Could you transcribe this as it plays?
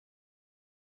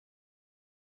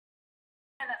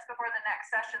before the next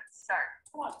sessions start?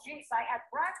 Well, geez, I had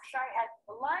brunch, I had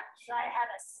lunch, I had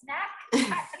a snack.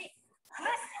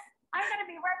 Listen, I'm going to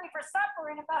be ready for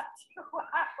supper in about 2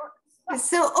 hours.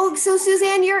 So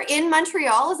Suzanne, you're in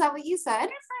Montreal. Is that what you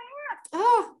said? Yes, I am.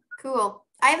 Oh, cool.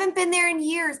 I haven't been there in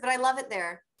years, but I love it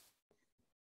there.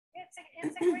 It's a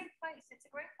great place. It's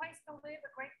a great place to live,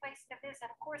 a great place to visit.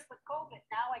 Of course, with COVID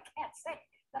now, I can't say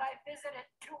that I visited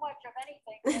too much of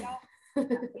anything, you know.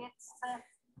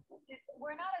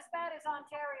 We're not as bad as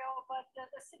Ontario, but the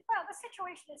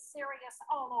situation is serious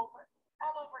all over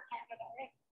Canada,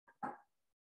 right?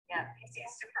 Yeah,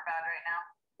 BC's super bad right now.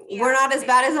 We're not as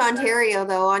bad as Ontario,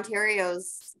 though.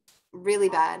 Ontario's really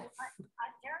bad.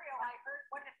 Ontario, I heard,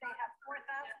 what if they have 4,500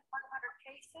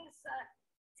 cases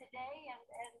today, and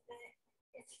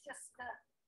it's just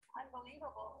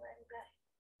unbelievable.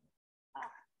 And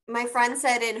my friend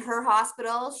said in her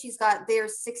hospital,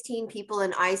 there's 16 people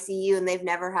in ICU, and they've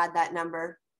never had that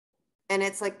number. And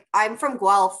it's like, I'm from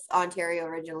Guelph, Ontario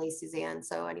originally, Suzanne.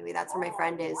 So anyway, that's where my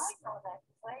friend is. I know that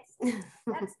place.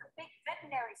 That's the big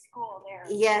veterinary school there.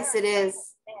 Yes, it is.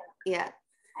 Yeah.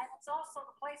 And it's also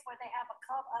the place where they have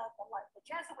the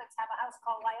Jesuits have a house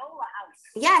called Loyola House.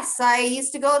 Yes, I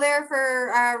used to go there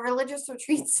for religious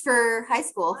retreats for high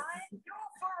school. I go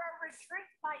for a retreat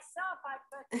myself. I've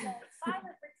been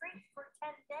silent retreat for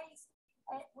 10 days.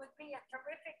 It would be a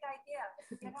terrific idea,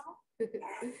 you know?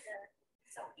 And,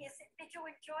 so did you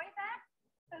enjoy that?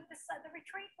 The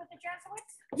retreat with the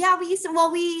Jesuits? Yeah,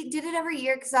 we did it every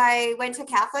year because I went to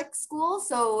Catholic school.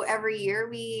 So every year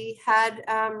we had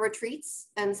retreats.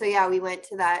 And so, yeah, we went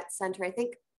to that center. I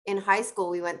think in high school,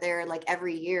 we went there like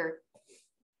every year.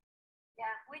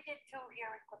 Yeah, we did too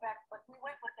here in Quebec, but we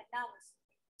went with the nuns.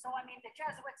 So, I mean, the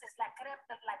Jesuits is la creme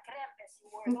de la creme, as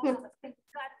you were. Those are the big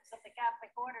guns of the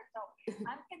Catholic order. So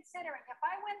I'm considering, if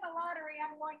I win the lottery,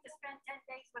 I'm going to spend 10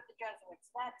 days with the Jesuits.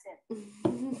 That's it.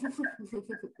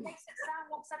 Makes it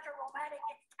sound like such a romantic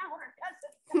encounter,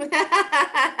 doesn't it?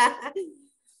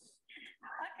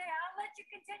 Okay, I'll let you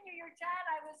continue your chat.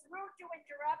 I was rude to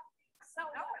interrupt. So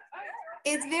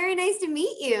it's very nice to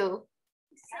meet you.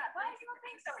 Why do you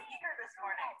think so eager this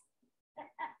morning?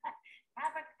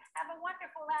 Have a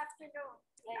wonderful afternoon,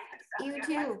 ladies. You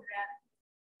too.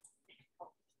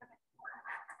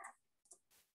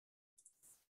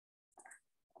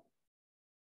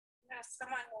 There's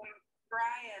someone named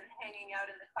Brian hanging out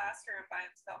in the classroom by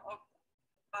himself. Oh,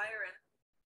 Byron.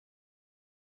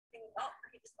 Oh,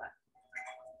 he just left.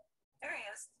 There he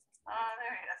is. Oh,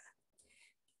 there he is.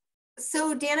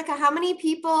 So, Danica, how many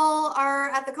people are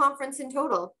at the conference in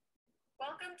total?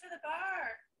 Welcome to the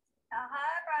bar.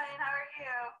 Hi, Brian. How are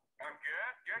you? I'm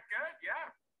good. Yeah.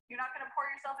 You're not going to pour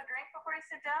yourself a drink before you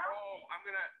sit down? Oh,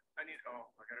 do I have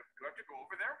to go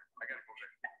over there? I got to go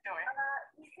there. No way.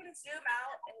 You can zoom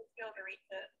out and you'll be able to reach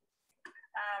it.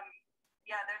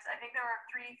 Yeah, I think there were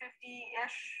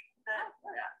 350-ish that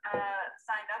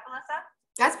signed up, Alyssa.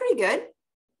 That's pretty good.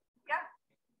 Yeah.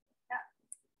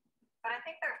 But I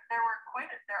think there are quite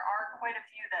a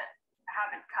few that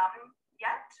haven't come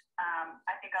yet.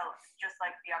 I think just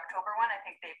like the October one, I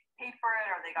think they paid for it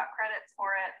or they got credits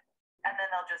for it, and then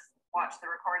they'll just watch the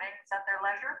recordings at their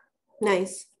leisure.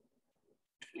 Nice.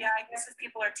 Yeah, I guess if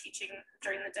people are teaching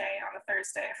during the day on a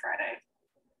Thursday, Friday.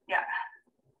 Yeah,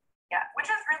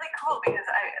 which is really cool because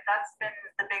that's been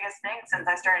the biggest thing since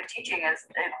I started teaching is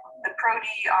the Pro-D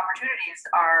opportunities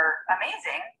are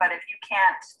amazing, but if you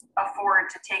can't afford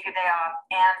to take a day off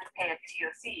and pay a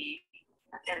TOC,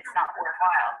 it's not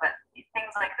worthwhile. But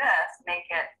things like this make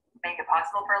it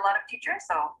possible for a lot of teachers.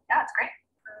 So yeah, it's great.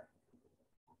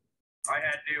 I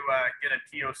had to get a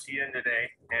TOC in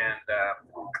today, and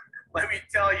let me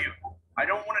tell you, I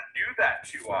don't want to do that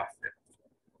too often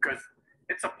because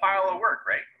it's a pile of work,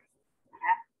 right?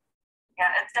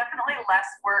 Yeah, it's definitely less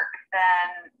work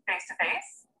than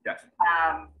face-to-face. Yes.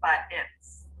 But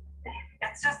it's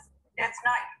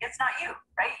not you,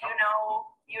 right? You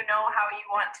know how you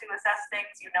want to assess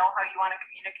things, you know how you want to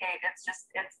communicate. It's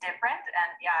different. And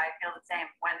yeah, I feel the same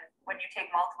when you take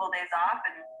multiple days off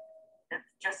and it's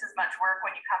just as much work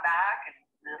when you come back. And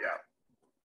yeah.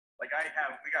 Like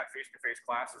we got face-to-face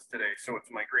classes today. So it's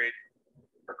my grade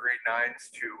 9s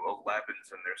to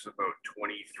 11s, and there's about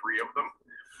 23 of them.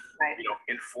 Right.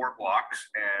 In 4 blocks,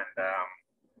 and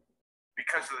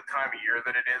because of the time of year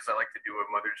that it is, I like to do a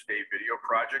Mother's Day video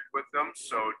project with them.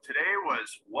 So today was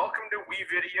welcome to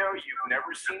WeVideo. You've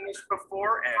never seen this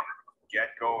before, and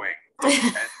get going.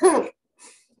 And, a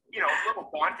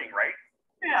little daunting, right?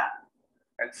 Yeah.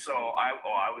 And so I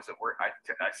was at work. I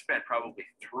spent probably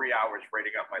 3 hours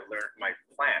writing up my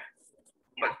plan,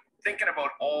 but thinking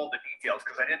about all the details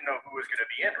because I didn't know who was going to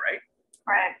be in, right?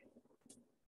 Right.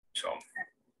 So,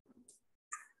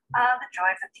 The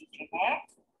joys of teaching, eh?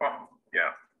 well,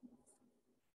 yeah.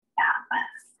 Yeah.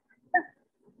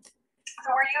 So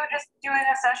were you just doing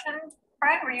a session,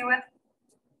 Brian? Were you with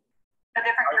a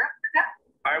different group? Yeah.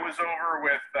 I was over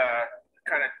with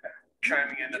kind of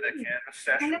chiming into the Canvas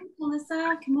session. Hello,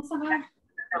 Melissa. Comment ça va?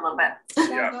 For a little bit. Ça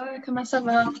Yeah. va? Comment ça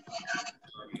va?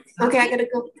 Okay, I gotta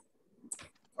go.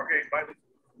 Okay, bye.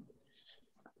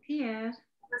 Pierre.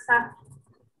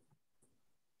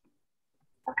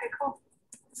 Okay, cool.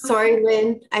 Sorry,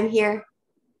 Lynn, I'm here.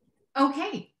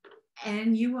 Okay.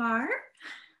 And you are?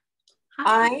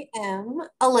 Hi. I am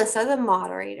Alyssa, the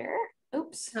moderator.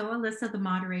 Oops. So Alyssa, the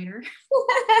moderator.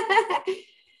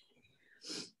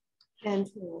 And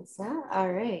Talissa.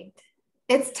 All right.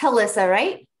 It's Talissa,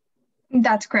 right?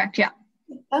 That's correct, yeah.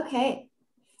 Okay.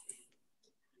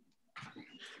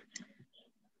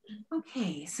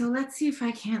 Okay, so let's see if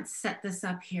I can't set this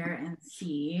up here and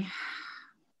see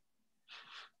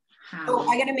how. Oh,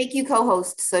 I gotta make you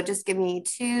co-host, so just give me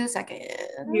 2 seconds.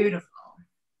 Beautiful.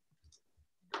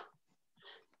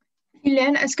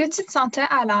 Hélène, est-ce que tu te sentais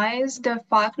à l'aise de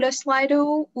faire le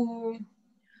Slido ou...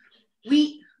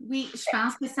 Oui, je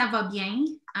pense que ça va bien.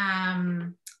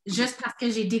 Juste parce que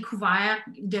j'ai découvert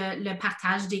le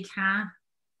partage d'écran.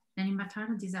 L'animateur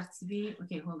a désactivé.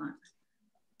 Okay, hold on.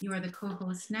 You are the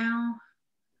co-host now.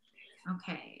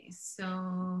 Okay,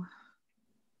 so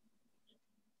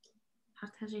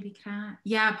partager l'écran.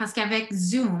 Yeah, parce qu'avec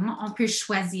Zoom, on peut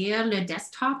choisir le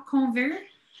desktop qu'on veut.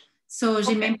 So,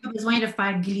 j'ai même pas besoin de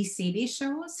faire glisser des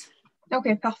choses.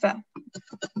 OK, parfait.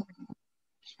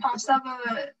 Je pense que ça va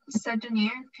se donner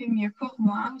un peu mieux pour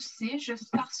moi aussi, juste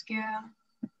parce que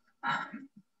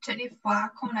toutes les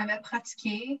fois qu'on avait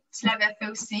pratiqué, tu l'avais fait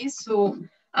aussi, so,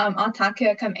 en tant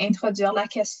que comme introduire la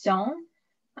question.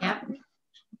 Yep.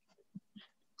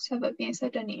 Ça va bien se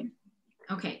donner.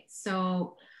 OK,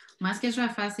 so, moi, ce que je vais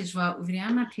faire, c'est que je vais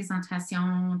ouvrir ma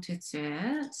présentation tout de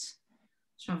suite.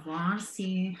 Je vais voir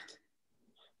si...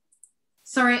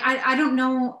 Sorry, I don't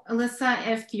know, Alyssa,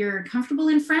 if you're comfortable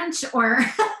in French or...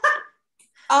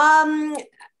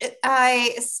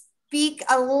 I speak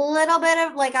a little bit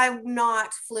of, like, I'm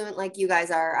not fluent like you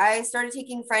guys are. I started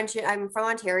taking French. I'm from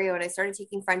Ontario, and I started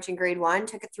taking French in grade 1,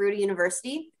 took it through to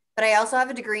university, but I also have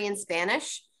a degree in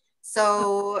Spanish.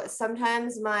 So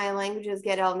sometimes my languages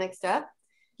get all mixed up.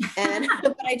 And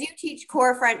but I do teach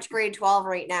core French grade 12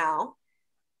 right now.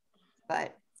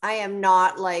 But I am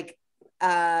not like,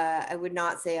 I would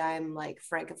not say I'm like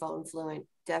Francophone fluent.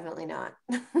 Definitely not.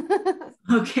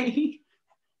 Okay.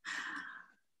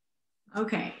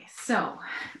 Okay, so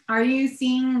are you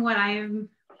seeing what I'm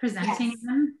presenting?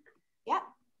 Yes.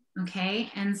 Yeah. Okay,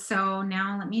 and so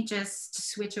now let me just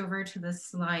switch over to the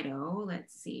Slido.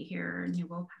 Let's see here,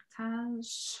 nouveau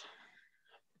partage,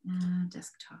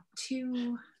 desktop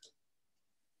 2.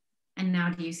 And now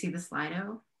do you see the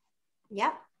Slido?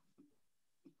 Yep.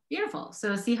 Beautiful.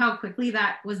 So see how quickly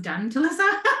that was done,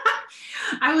 Talissa?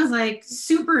 I was like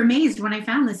super amazed when I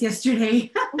found this yesterday.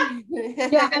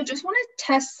 Yeah, I just want to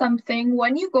test something.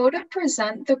 When you go to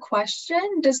present the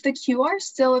question, does the QR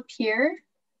still appear?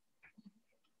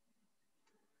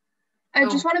 I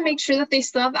just want to make sure that they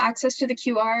still have access to the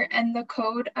QR and the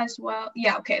code as well.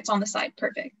 Yeah, okay, it's on the side.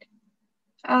 Perfect.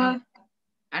 I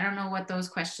don't know what those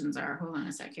questions are. Hold on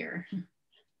a sec here.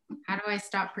 How do I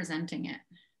stop presenting it?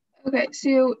 Okay,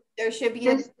 so there should be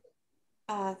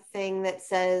a thing that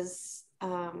says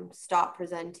stop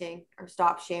presenting or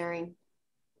stop sharing.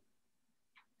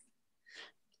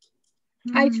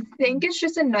 I think it's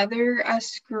just another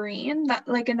screen, that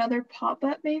like another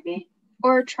pop-up maybe,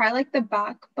 or try like the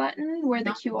back button where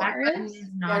the QR is.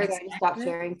 Not going to stop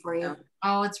sharing for you.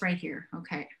 Oh, it's right here.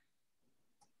 Okay.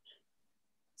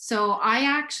 So I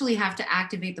actually have to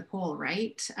activate the poll,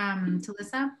 right,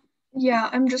 Talissa? Yeah,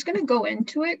 I'm just gonna go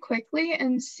into it quickly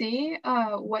and see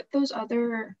what those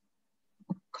other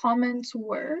comments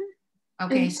were.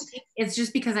 Okay, so it's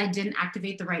just because I didn't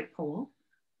activate the right poll.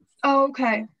 Oh,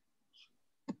 okay.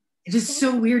 It is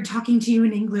so weird talking to you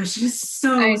in English. It is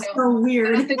so weird.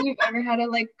 I don't think you've ever had a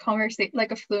like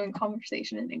a fluent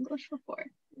conversation in English before.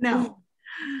 No.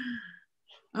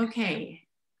 Okay.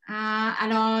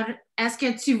 Alors, est-ce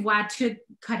que tu vois tout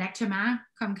correctement?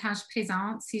 Comme quand je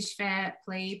présente, si je fais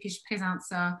play puis je présente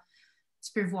ça,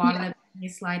 tu peux voir le premier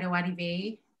slide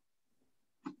arriver.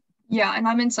 Yeah, and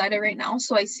I'm inside it right now,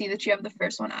 so I see that you have the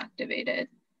first one activated.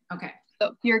 Okay.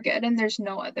 So you're good, and there's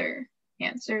no other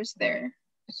answers there,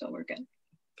 so we're good.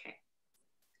 Okay.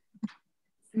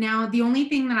 Now, the only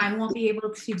thing that I won't be able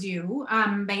to do,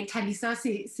 ben, Talissa,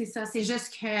 c'est ça, c'est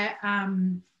juste que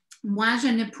moi, je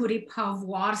ne pourrai pas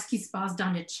voir ce qui se passe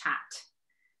dans le chat.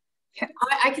 Okay.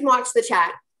 I can watch the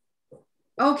chat.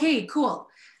 Okay, cool.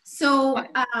 So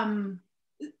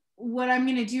what I'm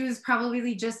going to do is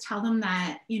probably just tell them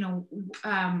that,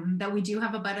 that we do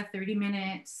have about a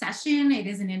 30-minute session. It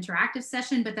is an interactive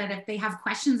session, but that if they have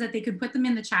questions that they could put them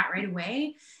in the chat right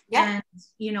away. Yeah.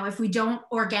 And, if we don't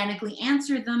organically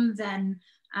answer them, then,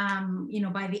 at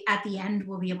the end,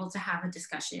 we'll be able to have a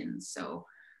discussion. So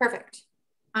perfect.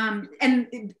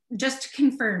 And just to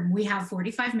confirm, we have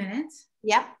 45 minutes.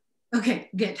 Yep. Okay,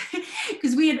 good.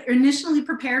 Because we had initially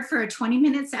prepared for a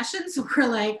 20-minute session. So we're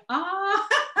like, oh.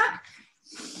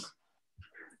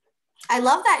 I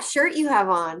love that shirt you have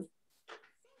on.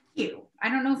 Thank you. I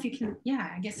don't know if you can,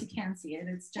 I guess you can see it.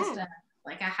 It's just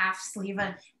like a half sleeve.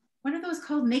 What are those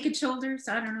called? Naked shoulders?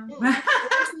 I don't know. Yeah.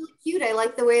 It's really cute. I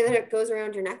like the way that it goes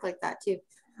around your neck like that too.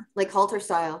 Like halter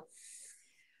style.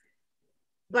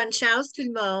 Bonne chance tout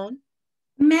le monde.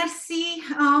 Merci.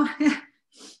 Oh.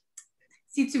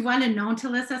 Si tu vois le nom,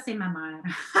 Talissa, c'est ma mère.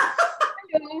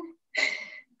 Hello.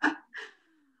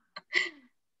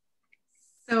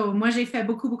 So, moi, j'ai fait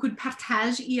beaucoup de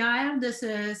partage hier de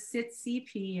ce site-ci,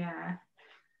 puis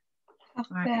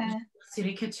parfait.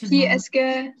 Puis, est-ce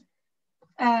que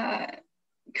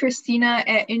Christina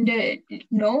est une de...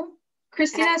 Non?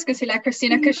 Christina, est-ce que c'est la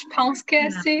Christina que je pense que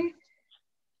c'est?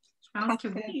 Je pense que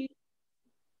oui.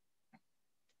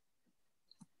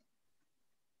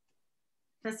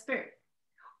 Ça se peut.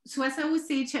 Soit ça ou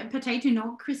c'est peut-être une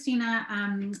autre Christina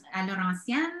à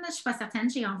Laurentienne. Je ne suis pas certaine,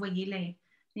 j'ai envoyé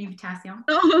l'invitation.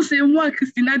 Non, c'est moi,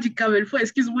 Christina du Cabelfort.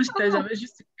 Excuse-moi, je t'ai jamais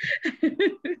juste...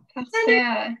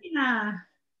 Parfait.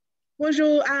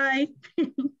 Bonjour, hi.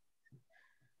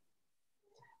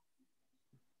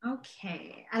 OK.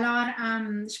 Alors, je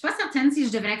ne suis pas certaine si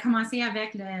je devrais commencer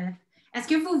avec le... Est-ce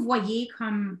que vous voyez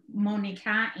comme mon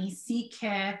écran ainsi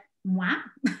que moi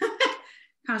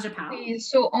quand je parle? Et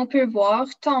so, on peut voir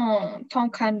ton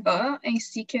canevas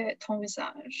ainsi que ton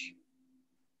visage.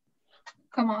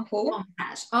 Comme en haut. Mon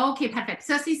visage. OK, parfait.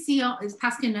 Ça, c'est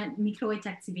parce que notre micro est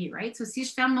activé, right? So, si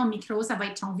je ferme mon micro, ça va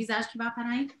être ton visage qui va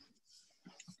apparaître?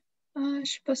 Je ne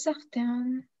suis pas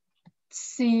certaine.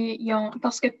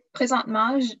 Parce que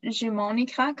présentement, j'ai mon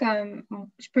écran comme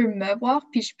je peux me voir,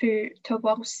 puis je peux te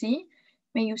voir aussi,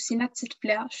 mais il y a aussi la petite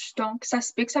flèche. Donc, ça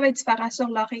se peut que ça va être différent sur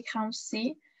leur écran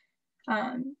aussi.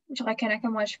 Je reconnais que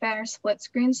moi, je fais un split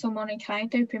screen, sur mon écran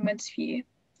est un peu modifié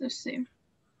aussi.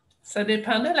 Ça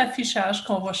dépend de l'affichage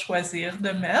qu'on va choisir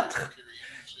de mettre,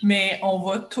 mais on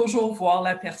va toujours voir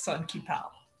la personne qui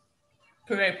parle,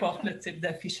 peu importe le type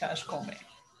d'affichage qu'on met.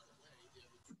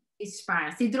 C'est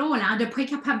super. C'est drôle, hein, de ne pas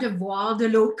être capable de voir de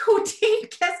l'autre côté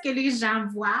qu'est-ce que les gens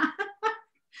voient.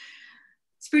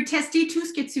 Tu peux tester tout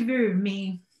ce que tu veux,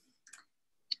 mais...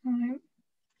 Ouais.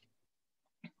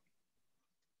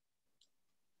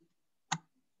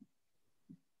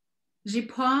 J'ai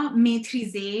pas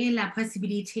maîtrisé la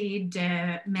possibilité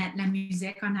de mettre la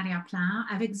musique en arrière-plan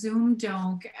avec Zoom,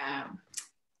 donc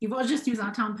ils vont juste nous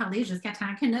entendre parler jusqu'à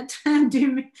temps que notre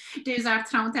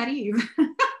 2h30 arrive.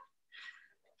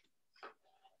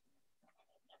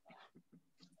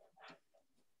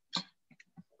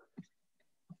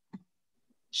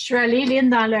 Je suis allée, Lynn,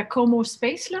 dans le Como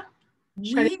Space, là. Je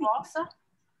suis allée voir ça.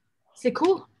 C'est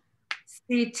cool.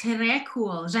 C'est très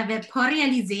cool. J'avais pas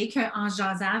réalisé qu'en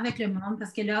jasant avec le monde,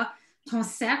 parce que là, ton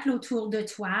cercle autour de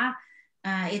toi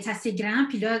est assez grand,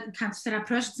 puis là, quand tu te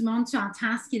rapproches du monde, tu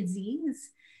entends ce qu'ils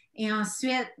disent. Et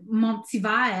ensuite, mon petit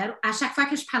verre, à chaque fois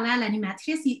que je parlais à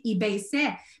l'animatrice, il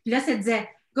baissait. Puis là, ça disait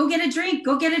 « Go get a drink,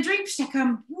 go get a drink ». Puis j'étais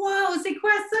comme « Wow, c'est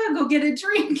quoi ça, go get a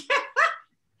drink ».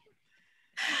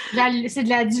 C'est de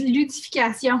la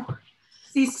ludification.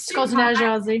 C'est super. super. Continuer à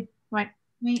jaser. Ouais.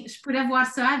 Oui, je pourrais voir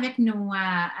ça avec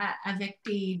avec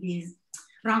des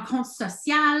rencontres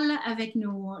sociales, avec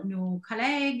nos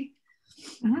collègues.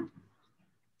 Mm-hmm.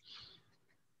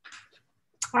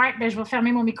 Ouais, ben je vais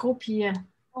fermer mon micro puis.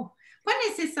 Pas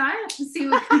nécessaire. C'est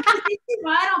ouvert,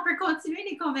 on peut continuer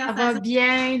les conversations. Ça va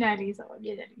bien aller, ça va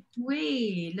bien aller.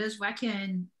 Oui, là, je vois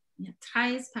qu'il y a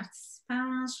 13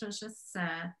 participants. Je vais juste.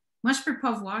 Moi, je ne peux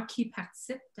pas voir qui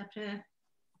participe d'après.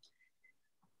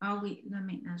 Ah oui, là,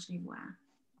 maintenant, je les vois.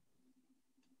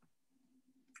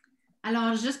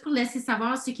 Alors, juste pour laisser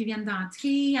savoir ceux qui viennent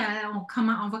d'entrer,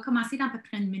 on va commencer dans à peu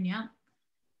près 1 minute.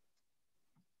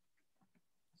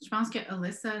 Je pense que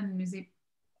Alyssa nous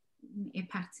est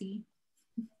partie.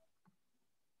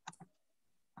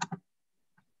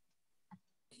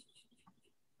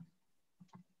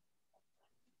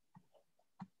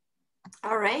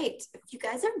 All right, if you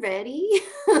guys are ready.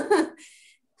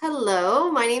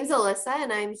 Hello, my name is Alyssa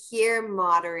and I'm here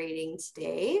moderating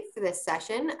today for this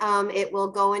session. It will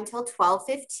go until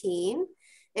 12:15.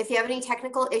 If you have any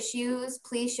technical issues,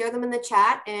 please share them in the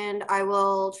chat and I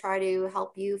will try to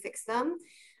help you fix them.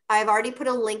 I've already put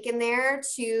a link in there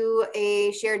to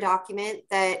a shared document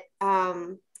that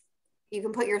you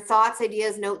can put your thoughts,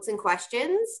 ideas, notes, and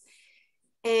questions.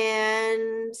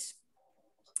 And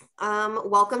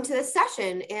welcome to this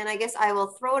session. And I guess I will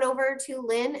throw it over to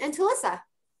Lynn and Talissa.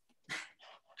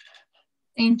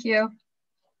 Thank you.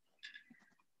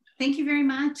 Thank you very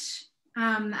much.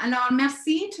 Alors,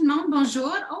 merci tout le monde.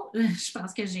 Bonjour. Oh, je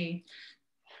pense que j'ai...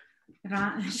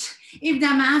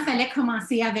 Évidemment, il fallait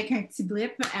commencer avec un petit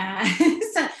blip.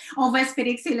 On va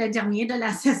espérer que c'est le dernier de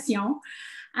la session.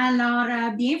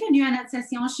 Alors, bienvenue à notre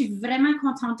session. Je suis vraiment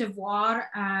contente de voir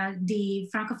des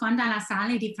francophones dans la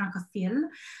salle et des francophiles.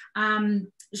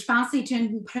 Je pense que c'est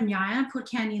une première pour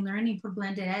CandyLearn et pour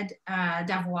Blended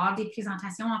d'avoir des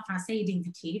présentations en français et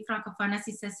d'inviter les francophones à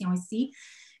ces sessions ici.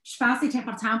 Je pense que c'est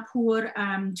important pour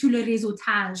tout le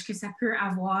réseautage que ça peut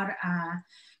avoir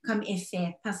comme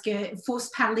effet parce qu'il faut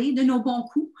se parler de nos bons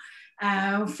coups.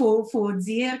 Faut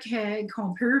dire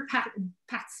qu'on peut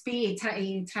participer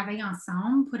et travailler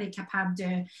ensemble pour être capable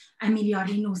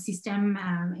d'améliorer nos systèmes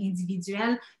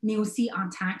individuels, mais aussi en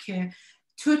tant que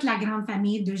toute la grande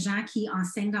famille de gens qui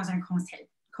enseignent dans un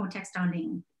contexte en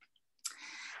ligne.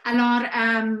 Alors,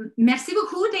 merci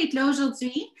beaucoup d'être là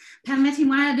aujourd'hui.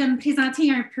 Permettez-moi de me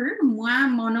présenter un peu. Moi,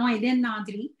 mon nom est Lynn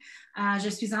Landry. Je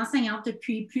suis enseignante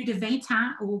depuis plus de 20 ans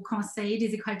au Conseil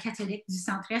des écoles catholiques du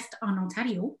Centre-Est en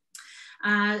Ontario.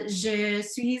 Je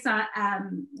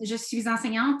suis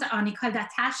enseignante en école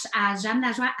d'attache à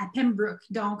Jeanne-Lajoie à Pembroke.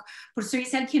 Donc, pour ceux et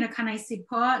celles qui ne connaissaient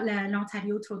pas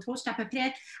l'Ontario trop, c'est à peu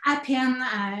près à peine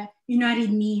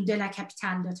 1h30 de la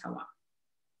capitale d'Ottawa.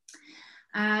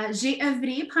 J'ai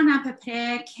œuvré pendant à peu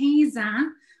près 15 ans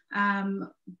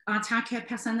en tant que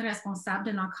personne responsable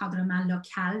de l'encadrement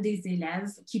local des élèves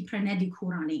qui prenaient des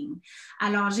cours en ligne.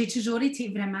 Alors, j'ai toujours été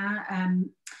vraiment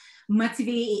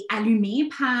motivée et allumée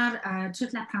par tout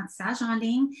l'apprentissage en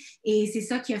ligne et c'est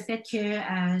ça qui a fait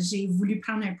que j'ai voulu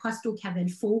prendre un poste au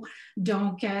Cavelfo.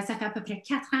 Donc, ça fait à peu près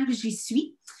 4 ans que j'y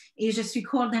suis. Et je suis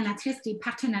coordonnatrice des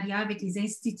partenariats avec les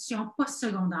institutions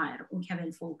postsecondaires au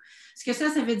Cavelfo. Ce que ça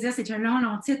veut dire, c'est un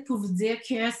long titre pour vous dire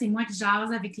que c'est moi qui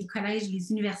jase avec les collèges,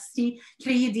 les universités,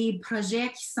 créer des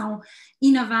projets qui sont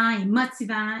innovants et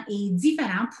motivants et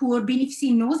différents pour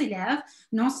bénéficier de nos élèves,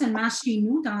 non seulement chez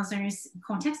nous dans un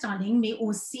contexte en ligne, mais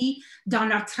aussi dans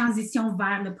leur transition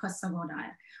vers le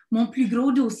postsecondaire. Mon plus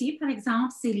gros dossier, par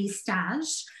exemple, c'est les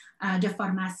stages de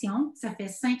formation. Ça fait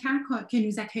 5 ans que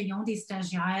nous accueillons des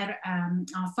stagiaires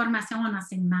en formation en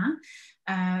enseignement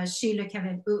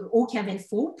au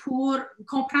Cavelfo pour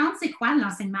comprendre c'est quoi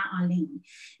l'enseignement en ligne.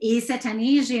 Et cette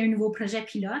année, j'ai un nouveau projet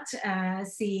pilote.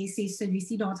 C'est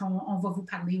celui-ci dont on va vous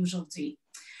parler aujourd'hui.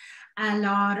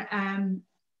 Alors,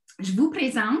 je vous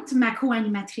présente ma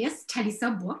co-animatrice, Talissa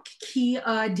Book, qui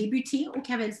a débuté au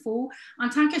Cavelfo en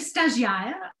tant que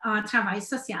stagiaire en travail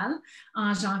social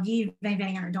en janvier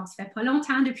 2021. Donc, ça fait pas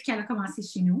longtemps depuis qu'elle a commencé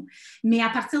chez nous. Mais à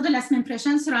partir de la semaine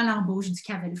prochaine, sera l'embauche du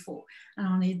Cavelfo.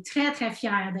 Alors, on est très, très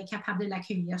fiers d'être capable de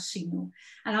l'accueillir chez nous.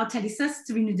 Alors, Talissa, si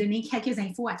tu veux nous donner quelques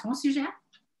infos à ton sujet.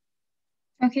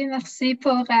 OK, merci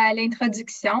pour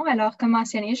l'introduction. Alors, comme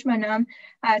mentionné, je me nomme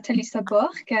Talissa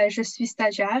Bourque. Je suis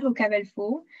stagiaire au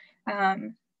Cavelfo. À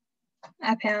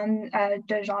peine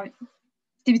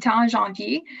débutant en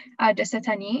janvier de cette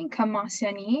année. Comme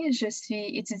mentionné, je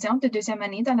suis étudiante de 2e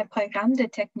année dans le programme de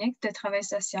technique de travail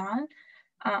social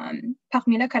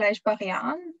parmi le Collège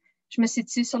Boréal. Je me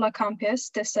situe sur le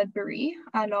campus de Sudbury.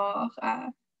 Alors,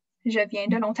 je viens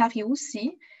de l'Ontario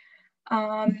aussi.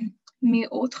 Mais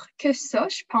autre que ça,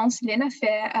 je pense Lynn a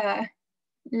fait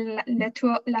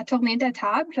la tournée de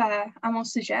table à mon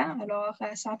sujet. Alors,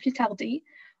 sans plus tarder,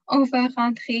 on va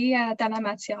rentrer dans la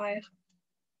matière.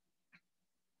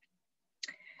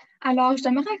 Alors,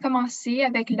 j'aimerais commencer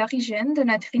avec l'origine de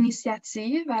notre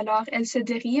initiative. Alors, elle se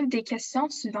dérive des questions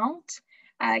suivantes.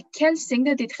 Quels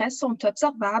signes de détresse sont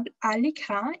observables à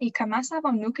l'écran et comment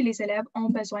savons-nous que les élèves ont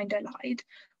besoin de l'aide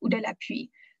ou de l'appui?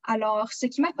 Alors, ce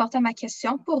qui m'apporte à ma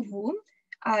question pour vous,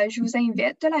 je vous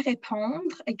invite de la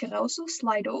répondre grâce au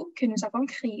Slido que nous avons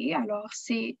créé. Alors,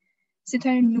 c'est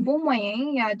un nouveau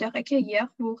moyen de recueillir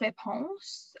vos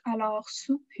réponses. Alors,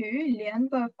 sous peu, Lynn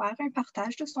va faire un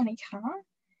partage de son écran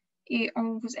et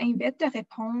on vous invite de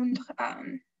répondre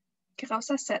grâce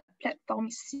à cette plateforme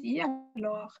ici.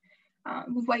 Alors,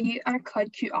 vous voyez un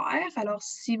code QR. Alors,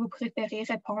 si vous préférez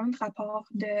répondre à part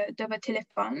de votre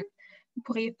téléphone, vous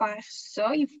pourriez faire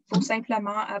ça. Il faut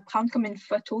simplement prendre comme une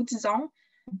photo, disons,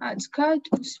 du code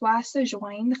ou soit se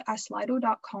joindre à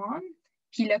slido.com.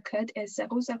 Puis le code est 000,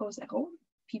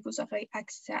 puis vous aurez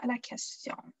accès à la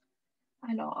question.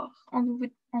 Alors,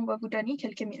 on va vous donner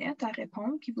quelques minutes à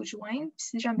répondre puis vous joindre. Puis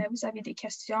si jamais vous avez des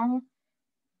questions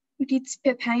ou des petits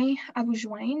pépins à vous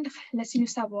joindre, laissez-nous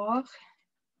savoir.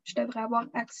 Je devrais avoir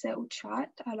accès au chat.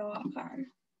 Alors,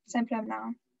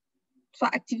 simplement,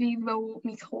 soit activer vos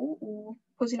micros ou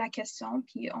poser la question,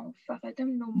 puis on fera de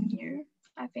nos mieux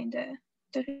afin de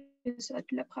résoudre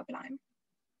le problème.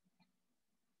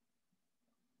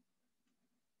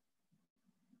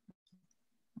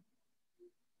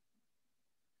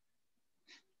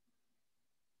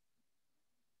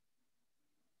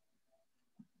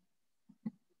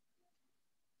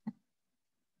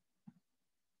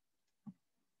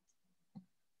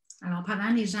 Alors, pendant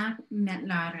que les gens mettent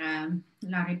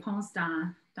leur réponse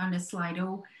dans le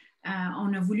Slido,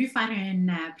 on a voulu faire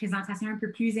une présentation un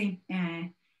peu plus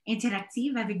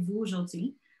interactive avec vous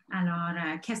aujourd'hui.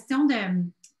 Alors, question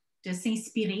de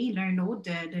s'inspirer l'un l'autre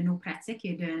de nos pratiques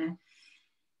et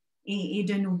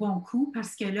de nos bons coups,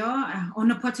 parce que là, on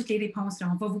n'a pas toutes les réponses. Là.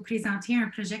 On va vous présenter un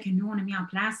projet que nous, on a mis en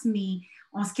place, mais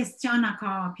on se questionne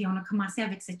encore, puis on a commencé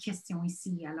avec cette question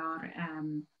ici. Alors,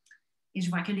 et je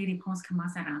vois que les réponses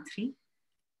commencent à rentrer.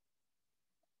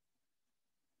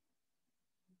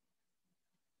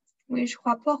 Oui, je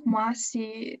crois pour moi,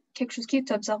 c'est quelque chose qui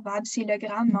est observable, c'est le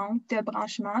grand manque de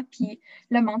branchement, puis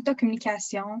le manque de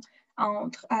communication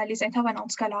entre les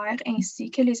intervenantes scolaires ainsi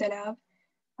que les élèves.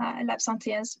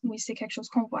 L'absentéisme, oui, c'est quelque chose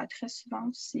qu'on voit très souvent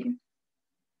aussi.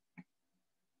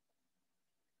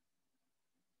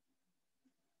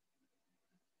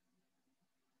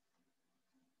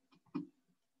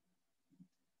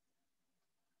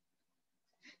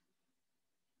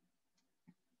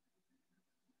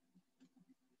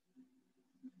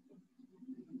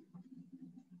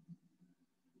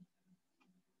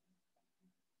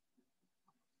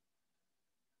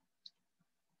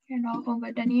 Alors, on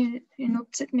va donner une autre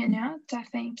petite minute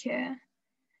afin que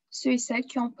ceux et celles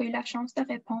qui n'ont pas eu la chance de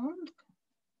répondre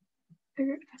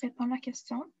peuvent répondre à la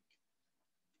question.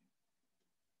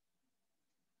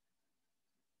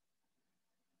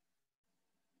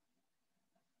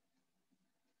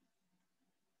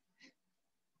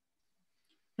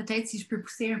 Peut-être si je peux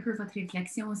pousser un peu votre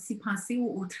réflexion aussi, pensez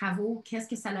aux travaux. Qu'est-ce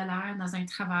que ça a l'air dans un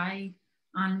travail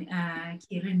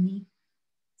qui est remis?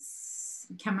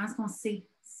 Comment est-ce qu'on sait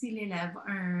si l'élève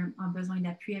a besoin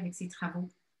d'appui avec ses travaux?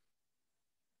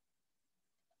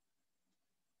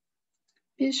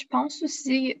 Puis je pense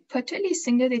aussi, pas tous les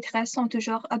signes de détresse sont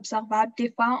toujours observables.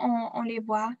 Des fois, on les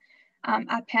voit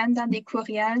à peine dans des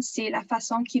courriels. C'est la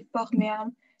façon qu'ils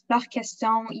formulent leurs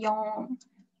questions. Ils ont,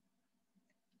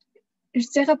 je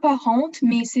dirais pas honte,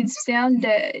 mais c'est difficile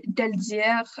de le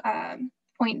dire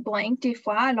point blank des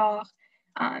fois. Alors,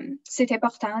 c'est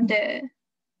important de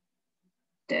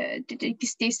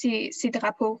dépister ces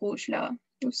drapeaux rouges-là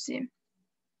aussi.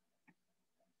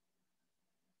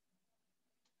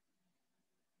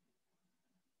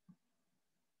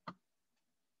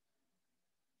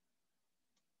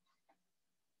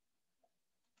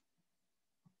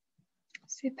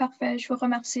 C'est parfait. Je vous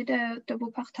remercie de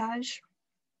vos partages.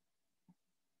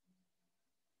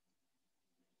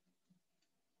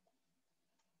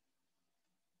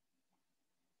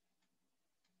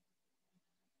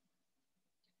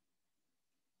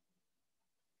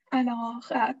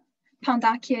 Alors,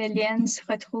 pendant que Lynn se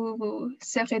retrouve ou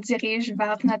se redirige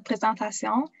vers notre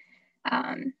présentation,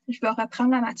 je vais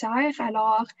reprendre la matière.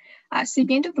 Alors, c'est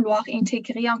bien de vouloir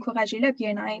intégrer et encourager le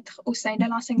bien-être au sein de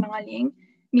l'enseignement en ligne,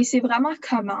 mais c'est vraiment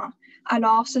comment.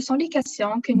 Alors, ce sont les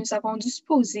questions que nous avons dû se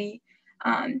poser,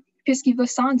 puisqu'il va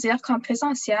sans dire qu'en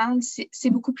présentiel, c'est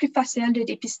beaucoup plus facile de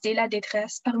dépister la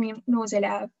détresse parmi nos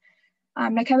élèves.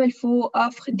 Le Cabelfo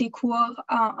offre des cours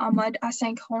en mode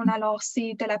asynchrone, alors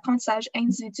c'est de l'apprentissage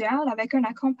individuel avec un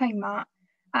accompagnement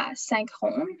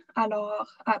synchrone,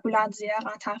 alors voulant dire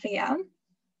en temps réel.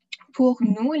 Pour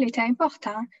nous, il était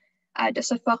important de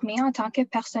se former en tant que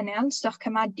personnel sur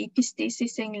comment dépister ces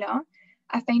signes-là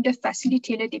afin de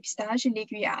faciliter le dépistage et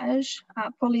l'aiguillage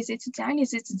pour les étudiants et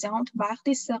les étudiantes vers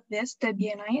des services de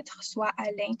bien-être, soit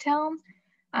à l'interne,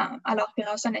 à leur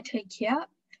grâce à notre équipe,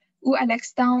 ou à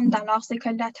l'externe dans leurs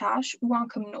écoles d'attache ou en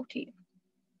communauté.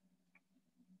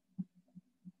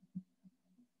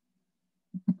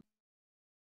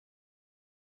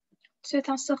 Tu es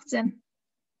en sourdine.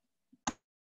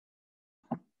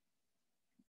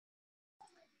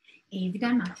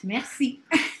 Évidemment, merci.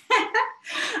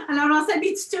 Alors, on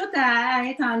s'habitue tous à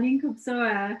être en ligne comme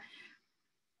ça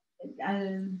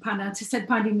pendant toute cette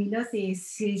pandémie-là.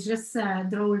 C'est juste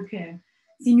drôle que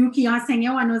c'est nous qui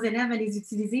enseignons à nos élèves à les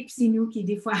utiliser, puis c'est nous qui,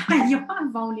 des fois,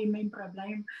 avons les mêmes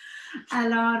problèmes.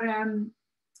 Alors,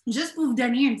 juste pour vous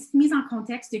donner une petite mise en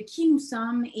contexte de qui nous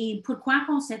sommes et pourquoi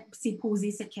on s'est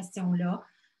posé cette question-là,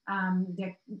 de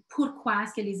pourquoi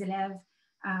est-ce que les élèves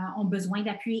ont besoin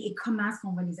d'appui et comment est-ce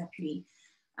qu'on va les appuyer.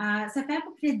 Ça fait à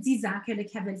peu près 10 ans que le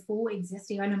CAVELFO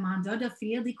existe et a le mandat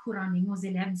d'offrir des cours en ligne aux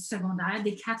élèves du secondaire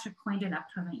des 4 coins de la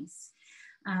province.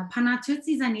 Pendant toutes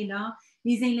ces années-là,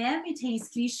 les élèves étaient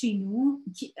inscrits chez nous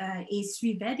et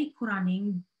suivaient des cours en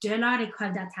ligne de leur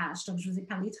école d'attache. Donc, je vous ai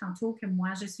parlé tantôt que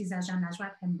moi, je suis agent nageoire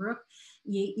à Pembroke.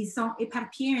 Ils sont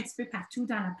éparpillés un petit peu partout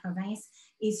dans la province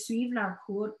et suivent leurs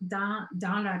cours dans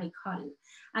leur école.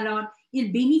 Alors,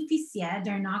 ils bénéficiaient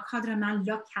d'un encadrement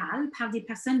local par des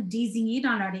personnes désignées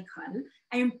dans leur école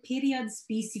à une période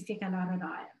spécifique à leur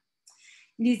horaire.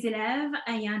 Les élèves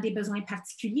ayant des besoins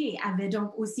particuliers avaient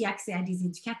donc aussi accès à des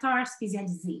éducateurs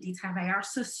spécialisés, des travailleurs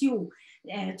sociaux,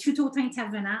 tout autre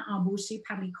intervenant embauchés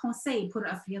par les conseils pour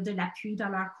offrir de l'appui dans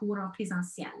leurs cours en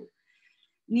présentiel.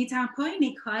 N'étant pas une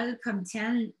école comme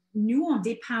telle, nous, on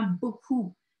dépend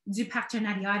beaucoup du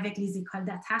partenariat avec les écoles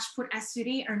d'attache pour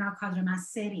assurer un encadrement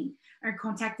serré, un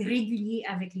contact régulier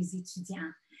avec les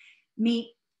étudiants. Mais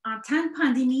en temps de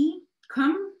pandémie,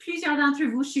 comme plusieurs d'entre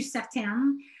vous, je suis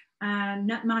certaine,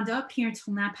 notre mandat a pris un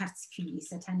tournant particulier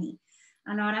cette année.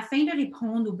 Alors, afin de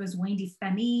répondre aux besoins des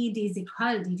familles, des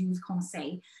écoles, des 12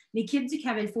 conseils, l'équipe du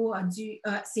CAVELFO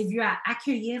s'est vue à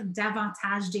accueillir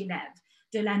davantage d'élèves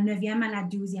de la 9e à la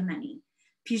 12e année.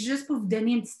 Puis juste pour vous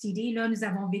donner une petite idée, là, nous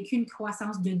avons vécu une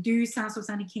croissance de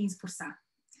 275%.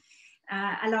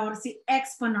 Alors, c'est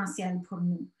exponentiel pour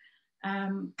nous.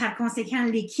 Par conséquent,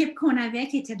 l'équipe qu'on avait,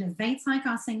 qui était de 25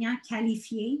 enseignants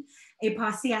qualifiés, est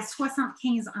passée à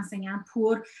 75 enseignants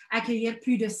pour accueillir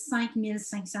plus de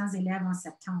 5500 élèves en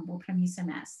septembre, au premier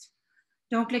semestre.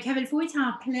 Donc, le CAVELFO était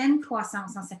en pleine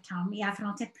croissance en septembre et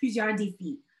affrontait plusieurs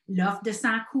défis. L'offre de 100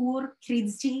 cours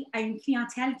crédités à une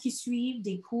clientèle qui suit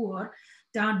des cours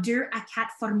dans 2 à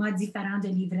 4 formats différents de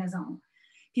livraison.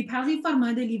 Puis par les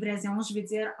formats de livraison, je veux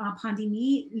dire, en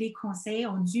pandémie, les conseils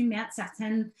ont dû mettre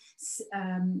certaines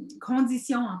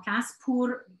conditions en place pour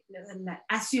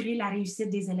assurer la réussite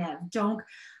des élèves. Donc,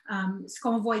 ce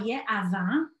qu'on voyait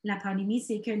avant la pandémie,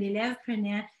 c'est que l'élève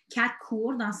prenait 4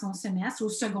 cours dans son semestre au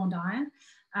secondaire.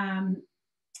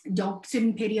 Donc, c'est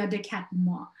une période de 4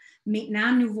 mois.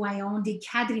 Maintenant, nous voyons des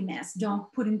quadrimestres.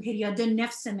 Donc, pour une période de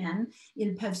 9 semaines,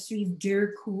 ils peuvent suivre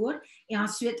 2 cours et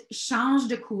ensuite changent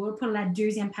de cours pour la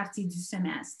deuxième partie du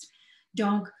semestre.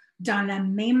 Donc, dans la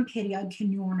même période que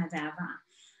nous, on avait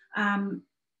avant.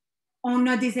 On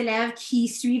a des élèves qui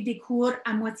suivent des cours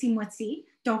à moitié-moitié,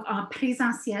 donc en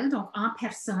présentiel, donc en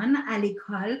personne à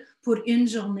l'école pour une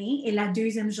journée et la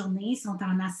deuxième journée, ils sont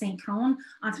en asynchrone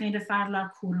en train de faire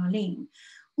leurs cours en ligne.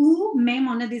 Ou même,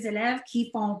 on a des élèves qui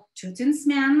font toute une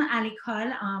semaine à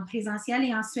l'école en présentiel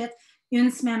et ensuite une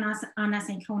semaine en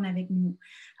asynchrone avec nous.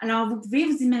 Alors, vous pouvez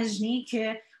vous imaginer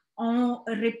qu'on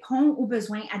répond aux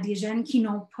besoins à des jeunes qui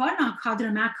n'ont pas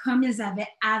l'encadrement comme ils avaient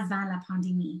avant la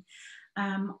pandémie.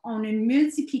 On a une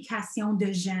multiplication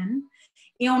de jeunes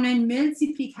et on a une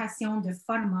multiplication de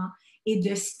formats et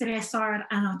de stresseurs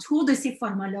alentour de ces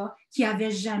formats-là qui n'avaient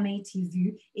jamais été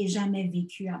vus et jamais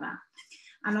vécus avant.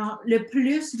 Alors, le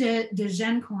plus de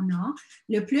jeunes qu'on a,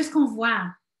 le plus qu'on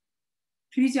voit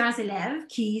plusieurs élèves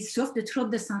qui souffrent de troubles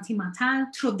de santé mentale,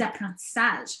 troubles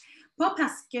d'apprentissage. Pas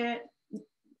parce que,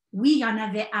 oui, il y en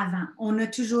avait avant. On a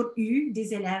toujours eu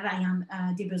des élèves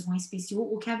ayant des besoins spéciaux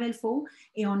au CAVELFO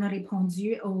et on a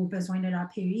répondu aux besoins de leur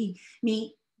PEI.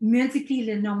 Mais multiplie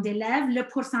le nombre d'élèves, le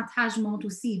pourcentage monte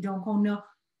aussi. Donc, on a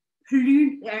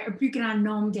un plus grand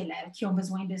nombre d'élèves qui ont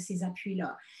besoin de ces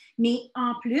appuis-là. Mais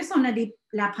en plus, on a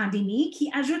la pandémie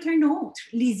qui ajoute une autre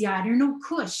lisière, une autre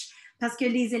couche, parce que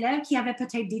les élèves qui avaient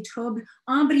peut-être des troubles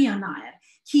embryonnaires,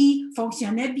 qui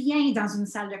fonctionnaient bien dans une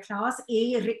salle de classe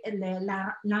et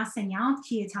l'enseignante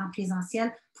qui était en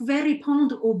présentiel pouvait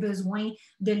répondre aux besoins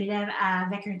de l'élève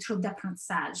avec un trouble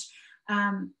d'apprentissage.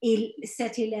 Et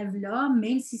cet élève-là,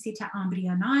 même si c'était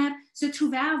embryonnaire, se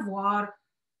trouvait à avoir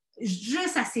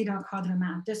juste assez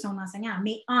d'encadrement de son enseignant,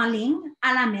 mais en ligne,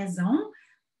 à la maison,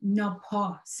 n'a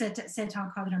pas cet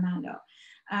encadrement-là.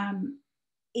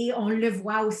 Et on le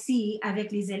voit aussi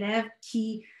avec les élèves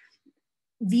qui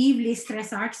vivent les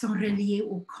stresseurs qui sont reliés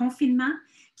au confinement,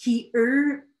 qui,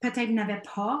 eux, peut-être n'avaient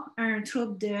pas un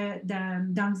trouble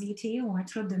d'anxiété ou un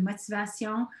trouble de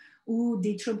motivation ou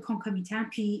des troubles concomitants,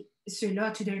 puis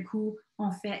ceux-là, tout d'un coup,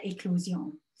 ont fait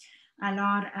éclosion.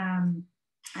 Alors,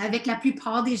 avec la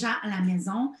plupart des gens à la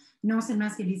maison, non seulement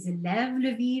est-ce que les élèves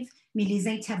le vivent, mais les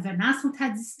intervenants sont à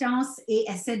distance et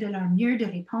essaient de leur mieux de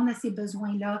répondre à ces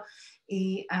besoins-là.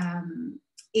 Et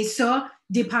Et ça,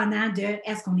 dépendant de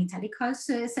est-ce qu'on est à l'école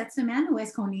cette semaine ou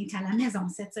est-ce qu'on est à la maison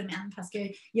cette semaine, parce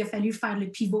qu'il a fallu faire le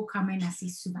pivot quand même assez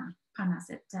souvent pendant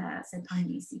cette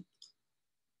pandémie-ci.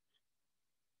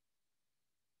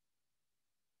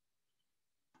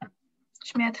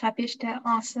 Je m'ai attrapée, j'étais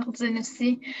en sourdine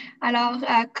aussi. Alors,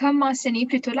 comme mentionné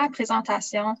plus tôt la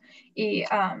présentation et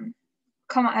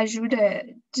comme ajout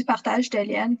du partage de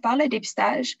liens par le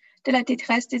dépistage de la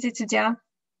détresse des étudiants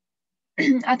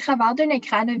à travers d'un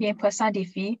écran ne vient pas sans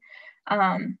défi.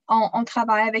 On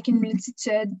travaille avec une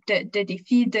multitude de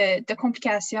défis, de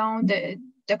complications,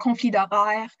 de conflits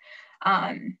d'horaires.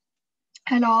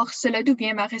 Alors, cela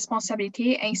devient ma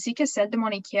responsabilité ainsi que celle de mon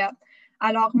équipe.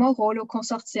 Alors, mon rôle au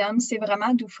consortium, c'est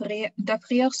vraiment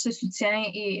d'offrir ce soutien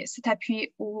et cet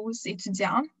appui aux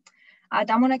étudiants.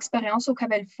 Dans mon expérience au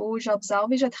Cabelfo,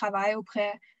 j'observe et je travaille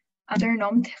auprès d'un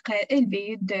nombre très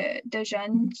élevé de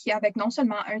jeunes qui avec non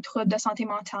seulement un trouble de santé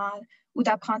mentale ou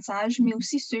d'apprentissage, mais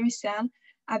aussi ceux et celles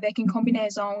avec une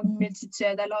combinaison, une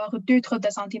multitude. Alors, 2 troubles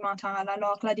de santé mentale,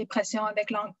 alors la dépression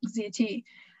avec l'anxiété,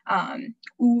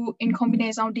 ou une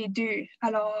combinaison des 2.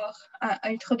 Alors,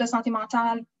 un trouble de santé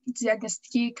mentale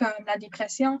diagnostiqué comme la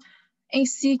dépression,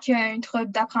 ainsi qu'un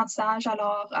trouble d'apprentissage,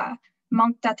 alors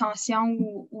manque d'attention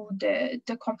ou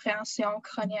de compréhension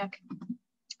chronique.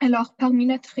 Alors, parmi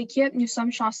notre équipe, nous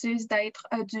sommes chanceuses d'être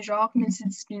du genre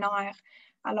multidisciplinaire.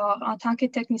 Alors, en tant que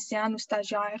technicienne ou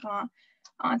stagiaire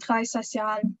en travail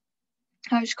social,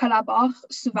 je collabore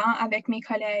souvent avec mes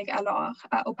collègues. Alors,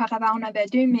 auparavant, on avait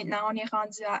 2, maintenant, on est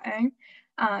rendu à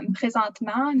 1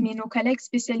 présentement, mais nos collègues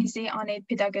spécialisés en aide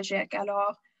pédagogique.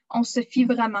 Alors, on se fie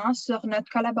vraiment sur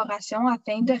notre collaboration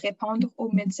afin de répondre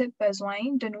aux multiples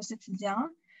besoins de nos étudiants,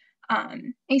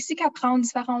 ainsi qu'apprendre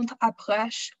différentes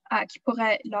approches qui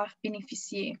pourraient leur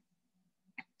bénéficier.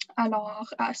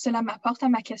 Alors, cela m'apporte à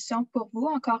ma question pour vous,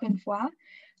 encore une fois.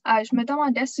 Je me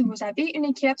demandais si vous avez une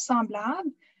équipe semblable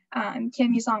qui est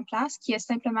mise en place, qui est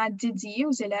simplement dédiée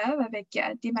aux élèves avec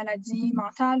des maladies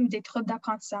mentales ou des troubles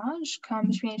d'apprentissage,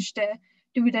 comme je viens juste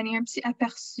de vous donner un petit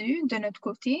aperçu de notre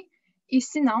côté. Et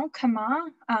sinon, comment,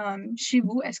 chez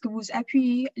vous, est-ce que vous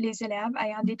appuyez les élèves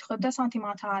ayant des troubles de santé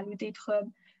mentale ou des troubles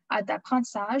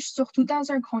d'apprentissage, surtout dans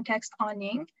un contexte en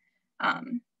ligne?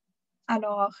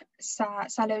 Alors, ça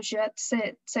le jette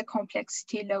cette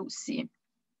complexité-là aussi.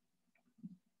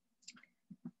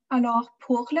 Alors,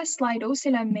 pour le Slido,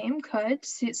 c'est le même code.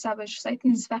 Ça va juste être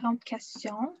une différente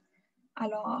question.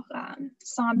 Alors,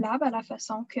 semblable à la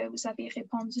façon que vous avez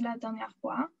répondu la dernière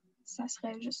fois. Ça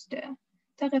serait juste de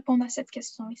répondre à cette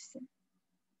question ici.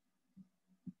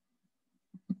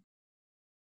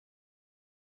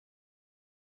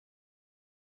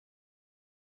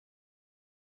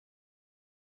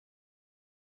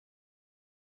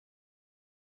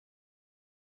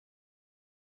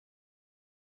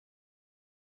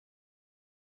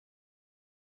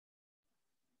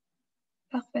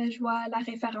 Parfait, je vois la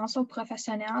référence aux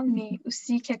professionnels, mais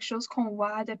aussi quelque chose qu'on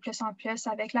voit de plus en plus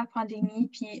avec la pandémie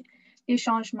puis les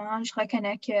changements. Je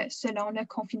reconnais que selon le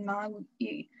confinement où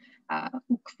que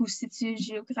vous vous situez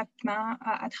géographiquement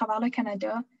à travers le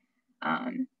Canada,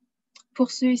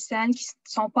 pour ceux et celles qui ne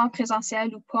sont pas en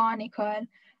présentiel ou pas en école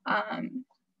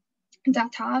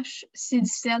d'attache, c'est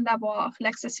difficile d'avoir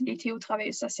l'accessibilité au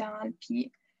travail social puis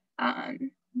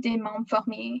des membres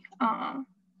formés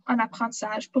en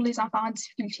apprentissage pour les enfants en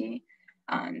difficulté.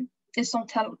 Ils sont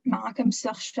tellement comme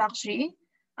surchargés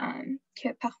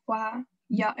que parfois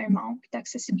il y a un manque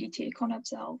d'accessibilité qu'on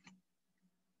observe.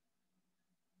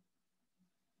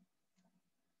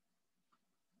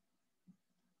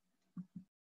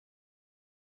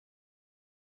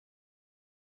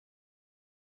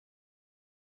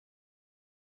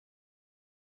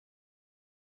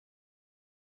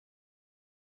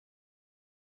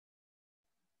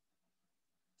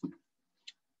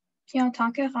 Puis en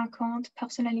tant que rencontre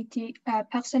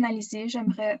personnalisée,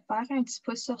 j'aimerais faire un petit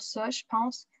pouce sur ça. Je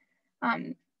pense que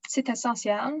c'est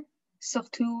essentiel,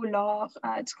 surtout lors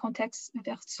du contexte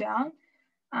virtuel.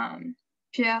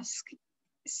 Puis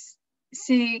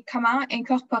c'est comment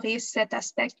incorporer cet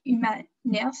aspect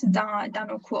humaniste dans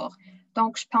nos cours.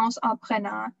 Donc, je pense en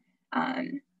prenant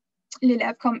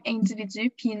l'élève comme individu,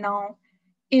 puis non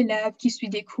élève qui suit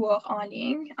des cours en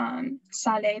ligne.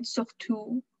 Ça l'aide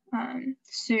surtout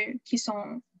ceux qui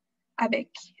sont avec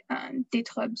des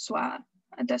troubles, soit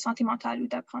de santé mentale ou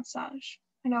d'apprentissage.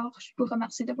 Alors, je vous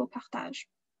remercie de vos partages.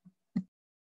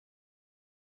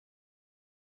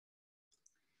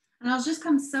 Alors, juste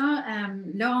comme ça,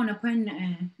 là, on n'a pas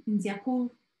une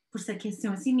diapo pour cette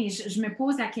question-ci, mais je me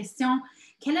pose la question,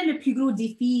 quel est le plus gros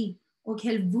défi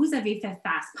auquel vous avez fait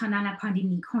face pendant la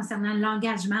pandémie concernant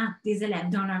l'engagement des élèves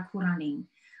dans leurs cours en ligne?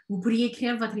 Vous pourriez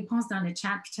écrire votre réponse dans le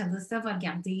chat, puis Chalissa va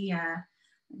regarder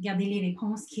les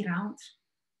réponses qui rentrent.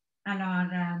 Alors,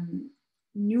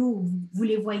 nous, vous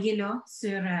les voyez là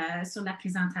sur la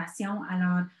présentation.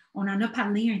 Alors, on en a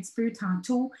parlé un petit peu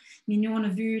tantôt, mais nous, on a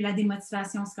vu la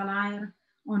démotivation scolaire,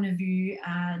 on a vu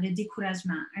le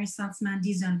découragement, un sentiment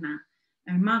d'isolement,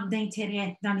 un manque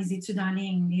d'intérêt dans les études en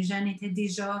ligne. Les jeunes étaient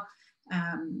déjà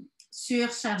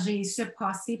surchargés,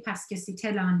 surpassés parce que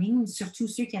c'était en ligne, surtout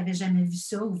ceux qui n'avaient jamais vu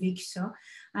ça ou vécu ça.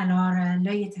 Alors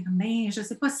là, ils étaient comme, je ne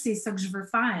sais pas si c'est ça que je veux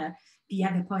faire. Puis il n'y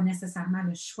avait pas nécessairement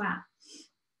le choix.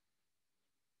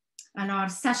 Alors,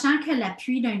 sachant que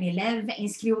l'appui d'un élève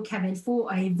inscrit au CAVELFO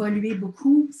a évolué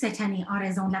beaucoup cette année en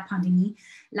raison de la pandémie,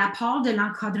 l'apport de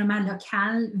l'encadrement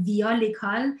local via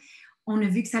l'école, on a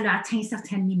vu que ça a atteint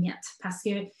certaines limites parce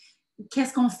que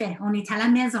qu'est-ce qu'on fait? On est à la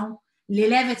maison,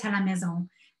 l'élève est à la maison,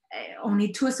 on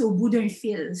est tous au bout d'un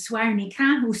fil, soit un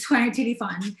écran ou soit un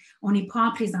téléphone. On n'est pas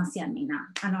en présentiel maintenant.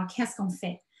 Alors, qu'est-ce qu'on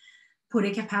fait pour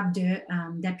être capable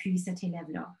d'appuyer cet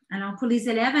élève-là? Alors, pour les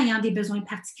élèves ayant des besoins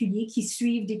particuliers qui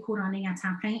suivent des cours en ligne à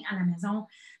temps plein à la maison,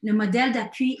 le modèle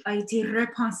d'appui a été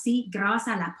repensé grâce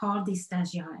à l'apport des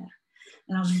stagiaires.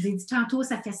 Alors, je vous ai dit tantôt,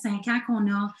 ça fait 5 ans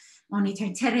on est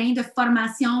un terrain de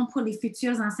formation pour les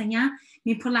futurs enseignants,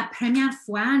 mais pour la première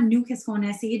fois, nous, qu'est-ce qu'on a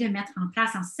essayé de mettre en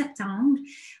place en septembre?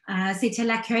 C'était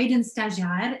l'accueil d'une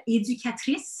stagiaire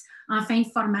éducatrice en fin de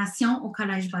formation au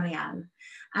Collège Boréal.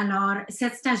 Alors,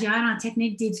 cette stagiaire en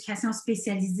technique d'éducation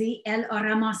spécialisée, elle a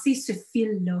ramassé ce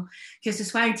fil-là, que ce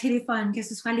soit un téléphone, que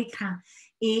ce soit l'écran,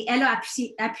 et elle a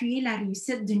appuyé la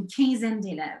réussite d'une 15aine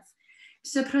d'élèves.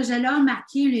 Ce projet-là a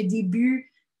marqué le début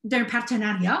d'un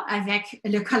partenariat avec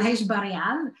le Collège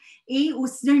Boréal et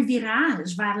aussi d'un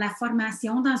virage vers la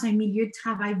formation dans un milieu de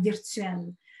travail virtuel.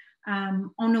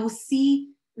 On a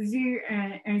aussi vu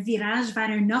un virage vers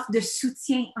une offre de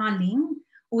soutien en ligne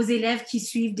aux élèves qui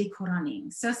suivent des cours en ligne.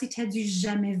 Ça, c'était du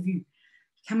jamais vu.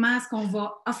 Comment est-ce qu'on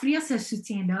va offrir ce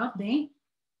soutien-là? Bien,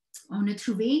 on a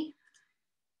trouvé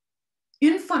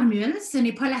une formule. Ce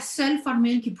n'est pas la seule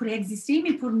formule qui pourrait exister,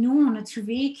 mais pour nous, on a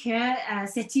trouvé que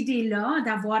cette idée-là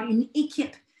d'avoir une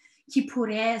équipe qui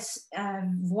pourrait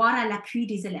voir à l'appui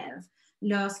des élèves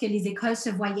lorsque les écoles se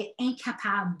voyaient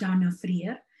incapables d'en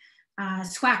offrir,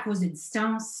 soit à cause de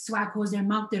distance, soit à cause d'un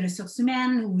manque de ressources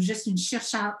humaines ou juste une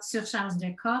surcharge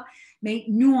de cas. Mais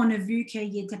nous, on a vu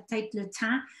qu'il était peut-être le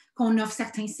temps qu'on offre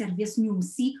certains services, nous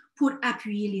aussi, pour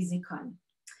appuyer les écoles.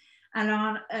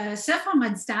 Alors, ce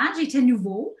format de stage était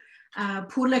nouveau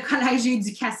pour le Collège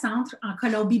Éducacentre en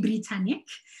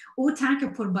Colombie-Britannique, autant que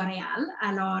pour Boréal.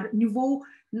 Alors, nouveau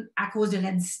à cause de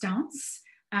la distance.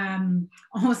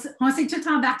 On s'est tous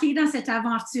embarqués dans cette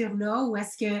aventure-là où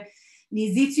est-ce que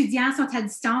les étudiants sont à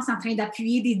distance en train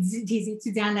d'appuyer des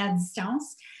étudiants à la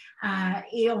distance.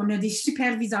 Et on a des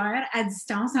superviseurs à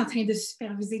distance en train de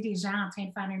superviser des gens en train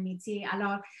de faire un métier.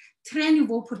 Alors, très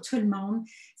nouveau pour tout le monde.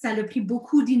 Ça a pris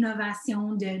beaucoup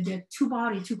d'innovation de tout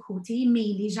bord et tout côté, mais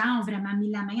les gens ont vraiment mis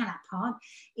la main à la pâte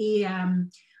et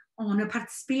on a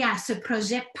participé à ce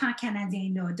projet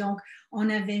pan-canadien-là. Donc, on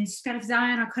avait une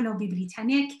superviseure en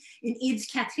Colombie-Britannique, une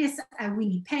éducatrice à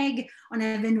Winnipeg, on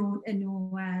avait nos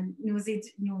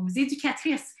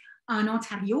éducatrices en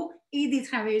Ontario et des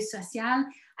travailleuses sociales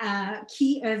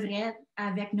qui œuvraient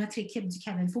avec notre équipe du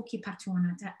CAVELFO qui est partout en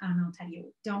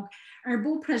Ontario. Donc, un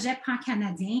beau projet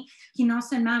pan-canadien qui non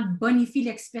seulement bonifie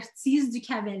l'expertise du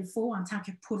CAVELFO en tant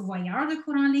que pourvoyeur de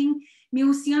cours en ligne, mais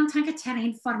aussi en tant que terrain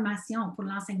de formation pour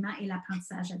l'enseignement et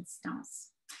l'apprentissage à distance.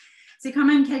 C'est quand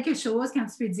même quelque chose quand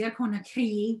tu peux dire qu'on a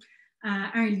créé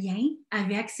un lien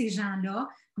avec ces gens-là,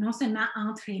 non seulement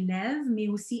entre élèves, mais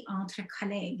aussi entre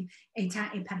collègues, étant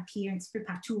éparpillés un petit peu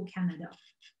partout au Canada.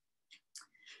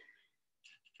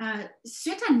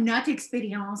 Suite à notre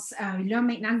expérience, là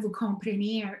maintenant que vous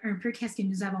comprenez un peu qu'est-ce que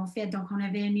nous avons fait, donc on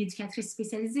avait une éducatrice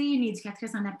spécialisée, une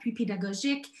éducatrice en appui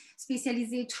pédagogique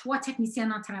spécialisée, 3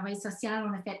 techniciennes en travail social,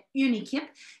 on a fait une équipe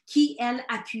qui, elle,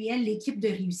 appuyait l'équipe de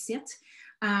réussite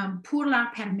pour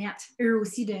leur permettre, eux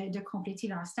aussi, de compléter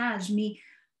leur stage. Mais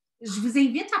je vous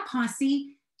invite à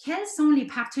penser quels sont les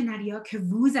partenariats que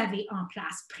vous avez en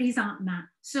place présentement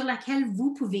sur lesquels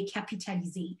vous pouvez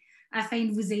capitaliser afin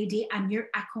de vous aider à mieux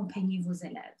accompagner vos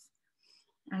élèves.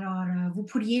 Alors, vous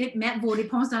pourriez mettre vos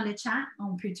réponses dans le chat.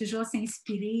 On peut toujours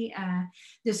s'inspirer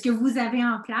de ce que vous avez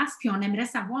en place, puis on aimerait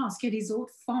savoir ce que les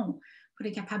autres font pour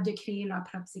être capables de créer leurs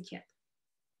propres équipes.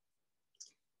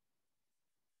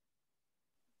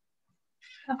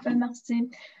 Parfait, merci.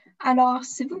 Alors,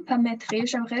 si vous me permettrez,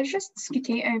 j'aimerais juste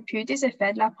discuter un peu des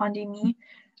effets de la pandémie.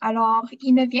 Alors,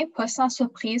 il ne vient pas sans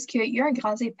surprise qu'il y a eu un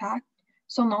grand impact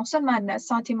sur non seulement notre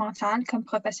santé mentale comme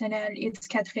professionnelle,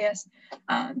 éducatrice,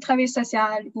 travail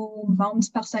social ou membre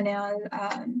du personnel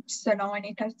selon un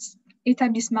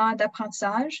établissement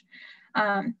d'apprentissage,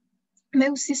 mais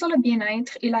aussi sur le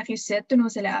bien-être et la réussite de nos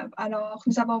élèves. Alors,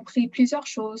 nous avons pris plusieurs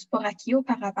choses pour acquis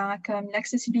auparavant, comme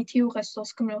l'accessibilité aux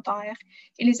ressources communautaires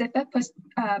et les effets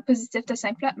positifs de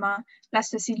simplement la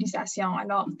socialisation.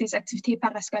 Alors, des activités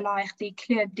parascolaires, des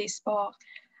clubs, des sports,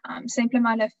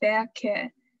 simplement le fait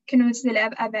que nos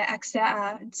élèves avaient accès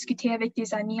à discuter avec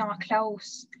des amis en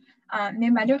classe. Mais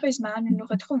malheureusement, nous nous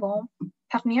retrouvons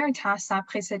parmi un temps sans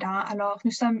précédent. Alors,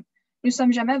 nous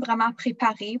sommes jamais vraiment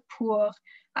préparés pour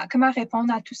comment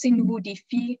répondre à tous ces nouveaux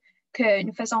défis que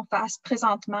nous faisons face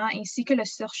présentement, ainsi que la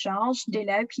surcharge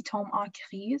d'élèves qui tombent en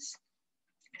crise.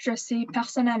 Je sais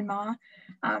personnellement,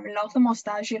 lors de mon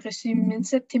stage, j'ai reçu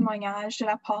multiples témoignages de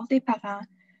la part des parents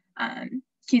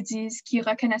qui disent qu'ils ne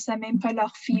reconnaissaient même pas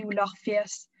leur fille ou leur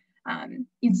fils.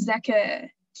 Ils disaient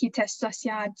qu'ils étaient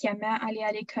sociables, qu'ils aimaient aller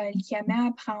à l'école, qu'ils aimaient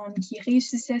apprendre, qu'ils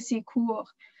réussissaient ses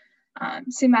cours.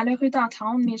 C'est malheureux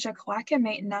d'entendre, mais je crois que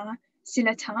maintenant, c'est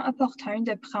le temps opportun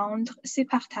de prendre ces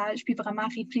partages puis vraiment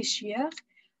réfléchir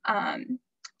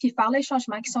puis faire les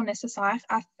changements qui sont nécessaires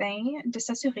afin de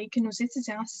s'assurer que nos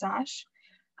étudiants sachent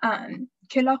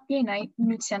que leur bien-être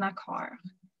nous tient à cœur.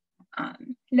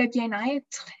 Le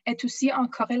bien-être est aussi en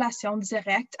corrélation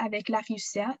directe avec la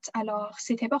réussite, alors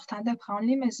c'est important de prendre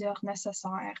les mesures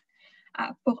nécessaires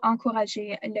pour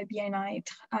encourager le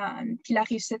bien-être puis la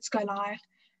réussite scolaire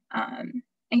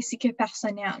ainsi que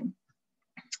personnelle.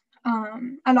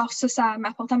 Alors ça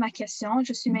m'apporte à ma question.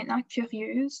 Je suis maintenant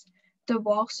curieuse de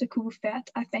voir ce que vous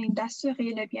faites afin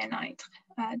d'assurer le bien-être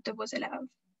de vos élèves.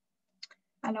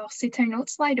 Alors, c'est un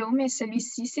autre slide, mais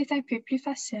celui-ci, c'est un peu plus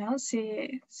facile.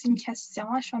 C'est une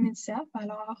question à choix multiple.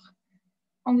 Alors,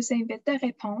 on vous invite de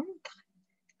répondre.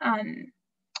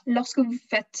 Lorsque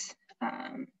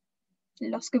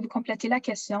vous complétez la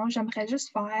question, j'aimerais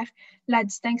juste faire la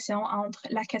distinction entre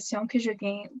la question que je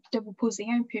viens de vous poser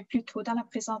un peu plus tôt dans la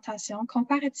présentation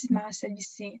comparativement à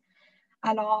celui-ci.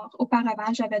 Alors,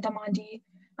 auparavant, j'avais demandé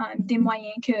des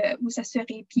moyens que vous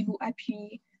assurez puis vous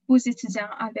appuyez vos étudiants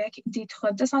avec des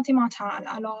troubles de santé mentale.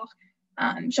 Alors,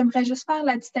 j'aimerais juste faire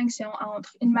la distinction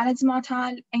entre une maladie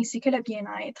mentale ainsi que le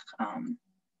bien-être.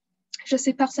 Je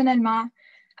sais personnellement,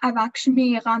 avant que je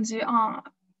m'y ai rendue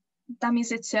dans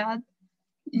mes études,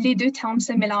 les deux termes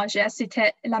se mélangeaient,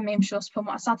 c'était la même chose pour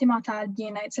moi. Santé mentale,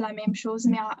 bien-être, c'est la même chose,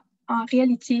 mais en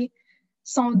réalité,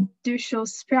 sont deux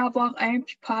choses. Tu peux avoir un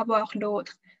puis pas avoir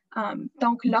l'autre.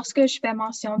 Donc, lorsque je fais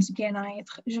mention du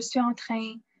bien-être, je suis en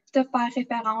train de faire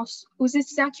référence aux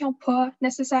étudiants qui n'ont pas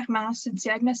nécessairement ce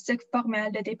diagnostic formel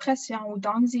de dépression ou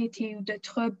d'anxiété ou de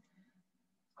troubles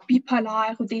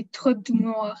bipolaires ou des troubles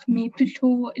d'humour, mais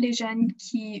plutôt les jeunes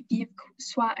qui vivent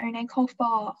soit un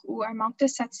inconfort ou un manque de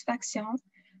satisfaction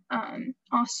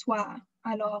en soi.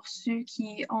 Alors, ceux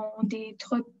qui ont des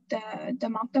troubles de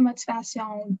manque de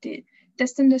motivation,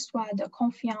 d'estime de soi, de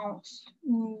confiance,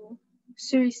 ou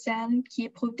ceux et celles qui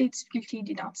éprouvent des difficultés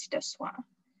d'identité de soi.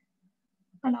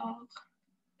 Alors,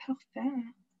 parfait.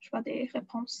 Je vois des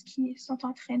réponses qui sont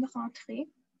en train de rentrer.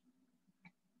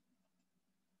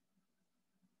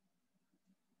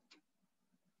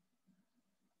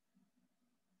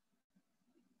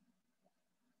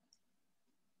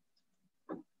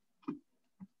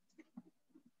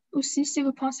 Aussi, si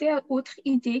vous pensez à d'autres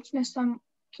idées qui ne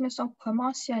sont pas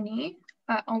mentionnées,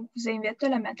 on vous invite de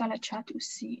la mettre dans le chat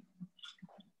aussi.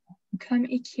 Comme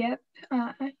équipe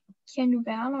qui est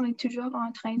nouvelle, on est toujours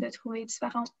en train de trouver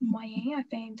différents moyens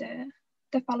afin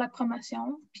de faire la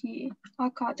promotion puis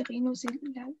encadrer nos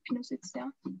élèves puis nos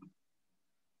étudiants.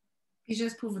 Puis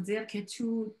juste pour vous dire que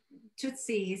tous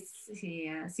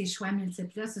ces choix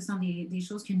multiples-là, ce sont des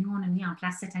choses que nous, on a mis en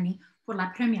place cette année pour la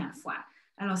première fois.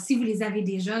 Alors, si vous les avez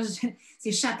déjà,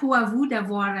 c'est chapeau à vous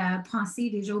d'avoir pensé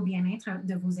déjà au bien-être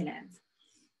de vos élèves.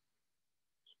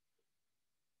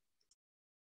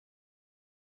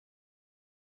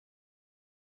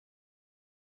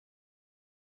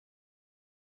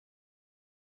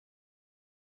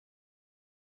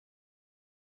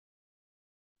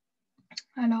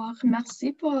 Alors,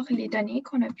 merci pour les données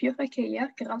qu'on a pu recueillir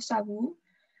grâce à vous.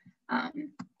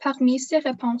 Parmi ces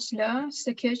réponses-là,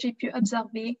 ce que j'ai pu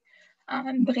observer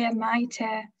brièvement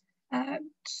était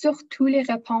surtout les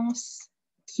réponses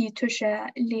qui touchaient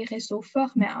les réseaux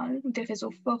formels ou des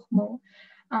réseaux formaux.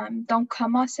 Donc,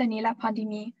 comme mentionné, la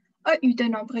pandémie a eu de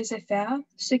nombreux effets,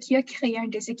 ce qui a créé un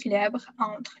déséquilibre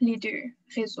entre les deux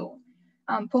réseaux.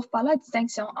 Pour faire la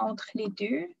distinction entre les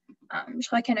deux, je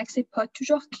reconnais que ce n'est pas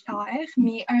toujours clair,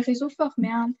 mais un réseau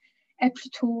formel est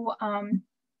plutôt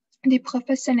des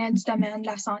professionnels du domaine de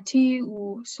la santé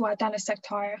ou soit dans le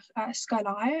secteur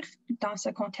scolaire, dans ce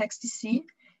contexte ici,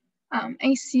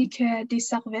 ainsi que des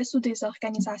services ou des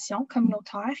organisations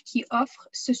communautaires qui offrent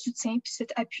ce soutien puis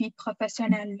cet appui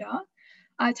professionnel-là.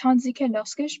 Tandis que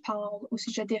lorsque je parle au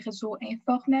sujet des réseaux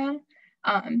informels,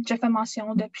 je fais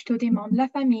mention de plutôt des membres de la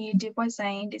famille, des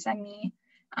voisins, des amis,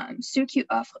 ceux qui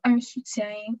offrent un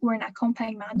soutien ou un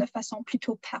accompagnement de façon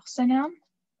plutôt personnelle.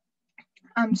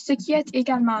 Ce qui est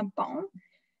également bon,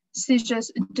 c'est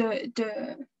juste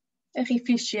de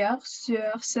réfléchir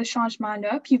sur ce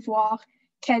changement-là puis voir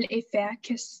quel effet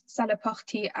que ça a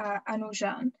porté à nos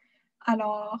jeunes.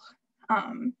 Alors,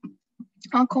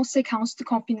 en conséquence du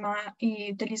confinement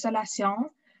et de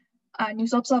l'isolation,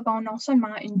 nous observons non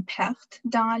seulement une perte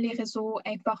dans les réseaux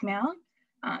informels,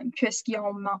 puisqu'il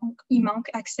manque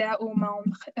accès aux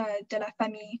membres de la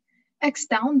famille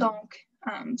externe. Donc,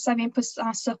 ça vient pas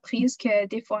en surprise que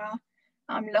des fois,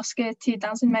 lorsque tu es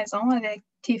dans une maison avec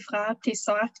tes frères, tes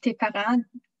soeurs, tes parents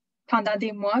pendant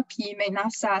des mois, puis maintenant,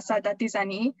 ça date des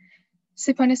années,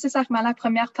 c'est pas nécessairement la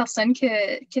première personne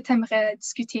que tu aimerais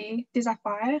discuter des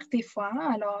affaires, des fois.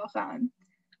 Alors,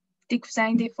 des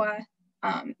cousins, des fois,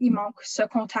 il manque ce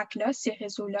contact-là, ces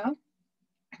réseaux-là.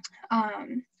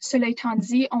 Cela étant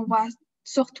dit, on voit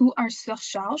surtout un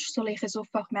surcharge sur les réseaux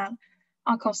formels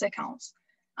en conséquence.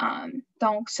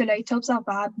 Donc, cela est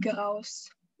observable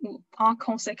ou en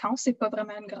conséquence, c'est pas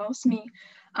vraiment une grâce, mais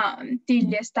des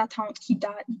listes d'attente qui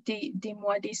datent des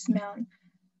mois, des semaines.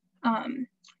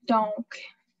 Donc,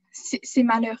 c'est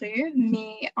malheureux,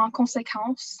 mais en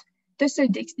conséquence de ce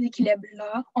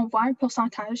déséquilibre-là, on voit un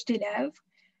pourcentage d'élèves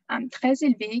très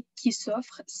élevé qui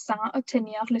souffrent sans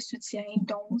obtenir le soutien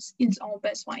dont ils ont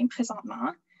besoin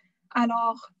présentement.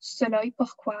 Alors, cela est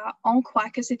pourquoi on croit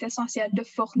que c'est essentiel de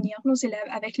fournir nos élèves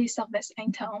avec les services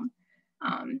internes.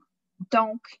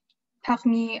 Donc,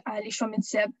 parmi les choix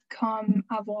multiples, comme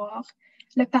avoir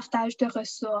le partage de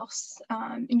ressources,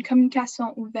 une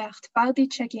communication ouverte, par des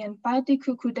check-ins, par des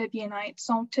coucous de bien-être,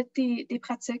 sont toutes des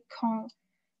pratiques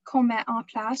qu'on met en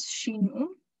place chez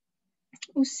nous.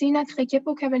 Aussi, notre équipe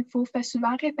au Cavelfo fait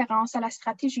souvent référence à la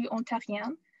stratégie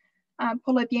ontarienne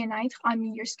pour le bien-être en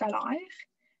milieu scolaire.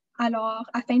 Alors,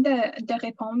 afin de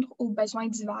répondre aux besoins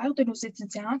divers de nos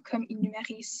étudiants, comme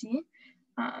énuméré ici,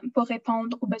 pour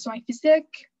répondre aux besoins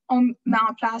physiques, on met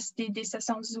en place des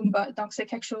sessions Zumba. Donc, c'est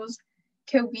quelque chose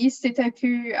que oui, c'est un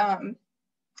peu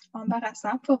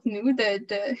embarrassant pour nous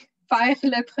de faire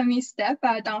le premier step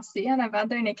à danser en avant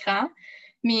d'un écran.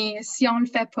 Mais si on ne le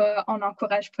fait pas, on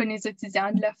n'encourage pas nos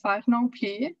étudiants de le faire non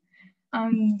plus.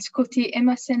 Du côté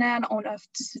émotionnel, on offre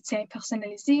du soutien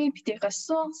personnalisé puis des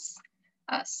ressources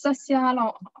sociales.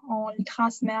 On le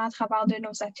transmet à travers de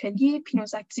nos ateliers puis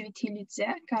nos activités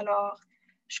ludiques. Alors,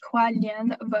 je crois que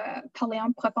Lynn va parler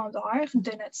en profondeur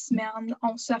de notre semaine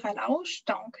On se relâche.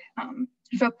 Donc,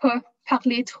 je ne vais pas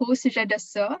parler trop au sujet de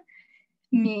ça,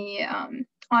 mais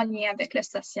en lien avec le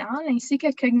social, ainsi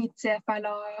que cognitif.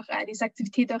 Alors, les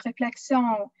activités de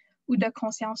réflexion ou de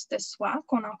conscience de soi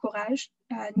qu'on encourage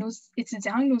nos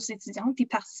étudiants et nos étudiantes d'y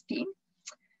participer.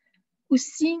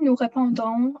 Aussi, nous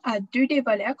répondons à 2 des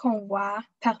volets qu'on voit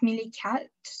parmi les 4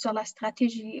 sur la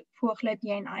stratégie pour le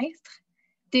bien-être.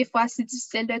 Des fois, c'est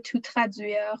difficile de tout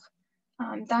traduire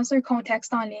dans un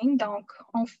contexte en ligne, donc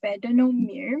on fait de notre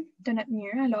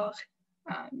mieux. Alors,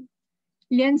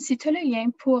 Lynn, si tu as le lien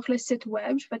pour le site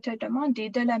web, je vais te demander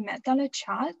de le mettre dans le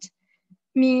chat,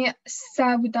 mais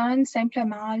ça vous donne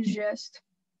simplement juste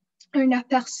un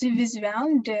aperçu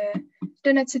visuel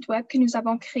de notre site web que nous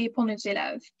avons créé pour nos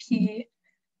élèves. Puis,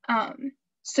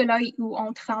 cela où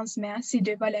on transmet ces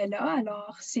 2 volets-là.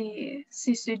 Alors, c'est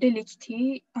ceux de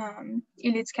l'équité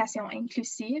et l'éducation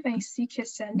inclusive, ainsi que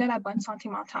celle de la bonne santé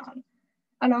mentale.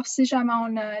 Alors, si jamais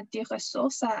on a des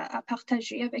ressources à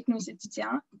partager avec nos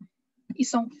étudiants, ils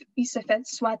se font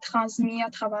soit transmis à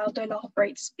travers de leur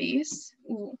Brightspace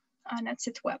ou à notre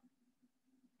site web.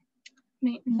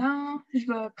 Maintenant, je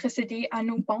vais procéder à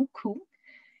nos bons coups.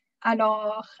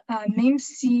 Alors, même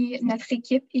si notre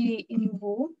équipe est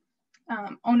nouveau,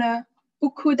 on a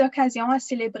beaucoup d'occasions à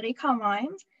célébrer quand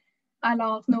même.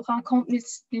 Alors, nos rencontres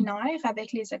multidisciplinaires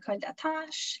avec les écoles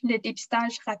d'attache, le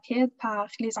dépistage rapide par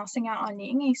les enseignants en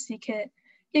ligne, ainsi que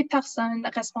les personnes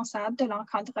responsables de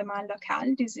l'encadrement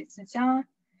local des étudiants.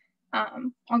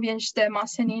 On vient juste de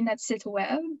mentionner notre site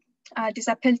web, des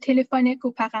appels téléphoniques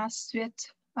aux parents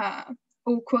suite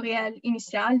au courriel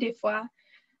initial. Des fois,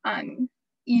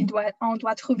 on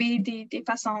doit trouver des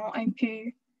façons un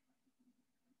peu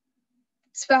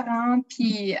différentes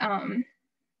puis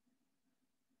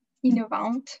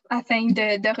innovantes afin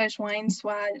de rejoindre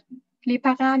soit les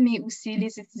parents, mais aussi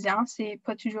les étudiants. C'est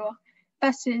pas toujours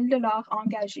facile de leur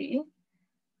engager.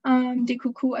 Des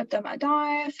coucous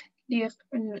hebdomadaires,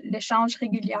 l'échange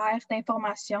régulier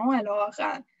d'informations. Alors,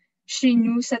 chez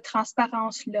nous, cette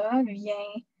transparence-là vient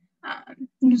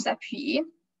nous appuyer,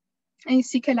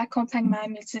 ainsi que l'accompagnement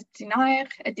multidisciplinaire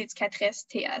d'éducatrices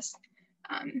TS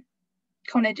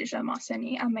qu'on a déjà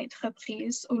mentionné à maintes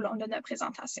reprises au long de notre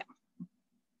présentation.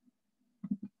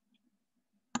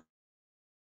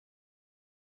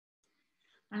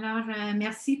 Alors,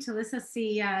 merci, Tulissa.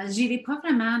 Je n'irai pas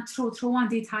vraiment trop en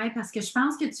détail parce que je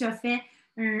pense que tu as fait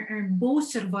un beau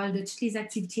survol de toutes les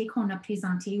activités qu'on a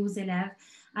présentées aux élèves.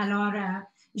 Alors,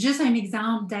 juste un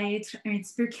exemple d'être un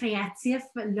petit peu créatif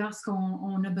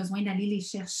lorsqu'on a besoin d'aller les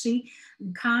chercher.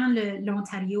 Quand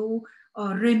l'Ontario a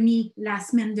remis la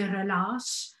semaine de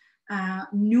relâche,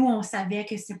 nous, on savait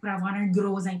que c'était pour avoir un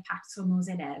gros impact sur nos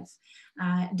élèves.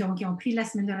 Donc, ils ont pris la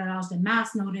semaine de relâche de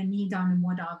mars, nous remis dans le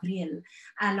mois d'avril.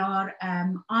 Alors,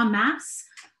 en mars,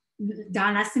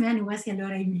 dans la semaine où est-ce qu'elle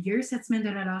aurait eu lieu, cette semaine de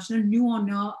relâche-là, nous,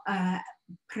 on a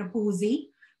proposé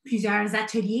plusieurs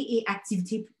ateliers et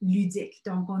activités ludiques.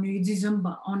 Donc, on a eu du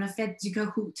Zumba, on a fait du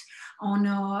Kahoot, on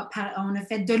a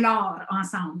fait de l'art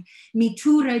ensemble, mais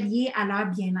tout relié à leur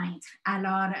bien-être.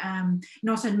 Alors,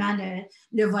 non seulement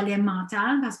le volet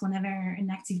mental, parce qu'on avait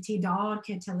une activité d'art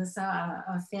que Tulissa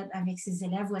a faite avec ses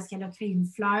élèves, où est-ce qu'elle a créé une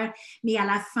fleur, mais à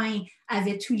la fin,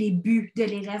 avait tous les buts de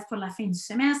l'élève pour la fin du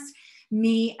semestre.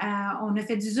 Mais on a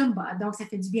fait du Zumba, donc ça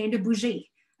fait du bien de bouger.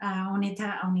 On est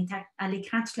à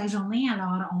l'écran toute la journée,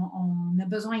 alors on a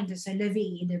besoin de se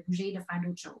lever et de bouger, de faire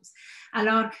d'autres choses.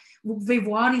 Alors, vous pouvez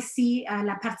voir ici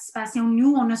la participation.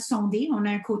 Nous, on a sondé, on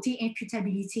a un côté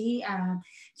imputabilité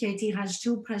qui a été rajouté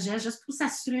au projet, juste pour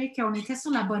s'assurer qu'on était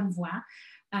sur la bonne voie.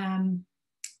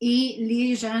 Et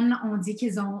les jeunes ont dit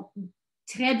qu'ils ont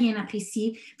très bien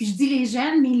apprécié. Puis je dis les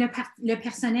jeunes, mais le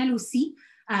personnel aussi.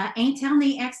 Interne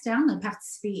et externe a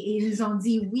participé et ils ont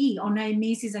dit oui, on a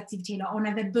aimé ces activités-là, on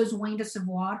avait besoin de se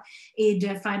voir et de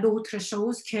faire d'autres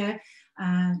choses que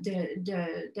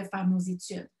de faire nos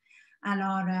études.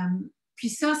 Alors, puis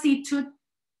ça, c'est tout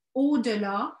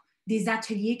au-delà des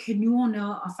ateliers que nous, on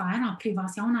a offerts en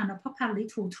prévention. On n'en a pas parlé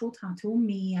trop tantôt,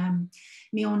 mais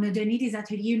on a donné des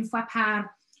ateliers une fois par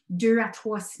 2 à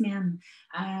 3 semaines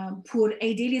pour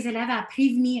aider les élèves à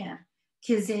prévenir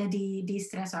qu'ils aient des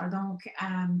stresseurs. Donc,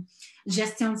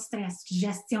 gestion de stress,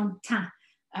 gestion de temps.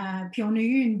 Puis, on a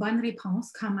eu une bonne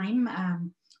réponse quand même.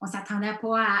 On ne s'attendait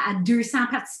pas à 200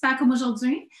 participants comme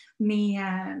aujourd'hui, mais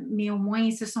au moins,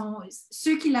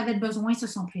 ceux qui l'avaient besoin se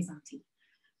sont présentés.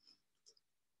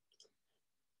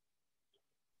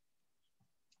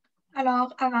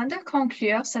 Alors, avant de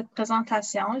conclure cette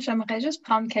présentation, j'aimerais juste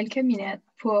prendre quelques minutes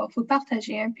pour vous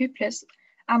partager un peu plus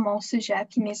à mon sujet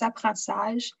puis mes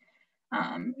apprentissages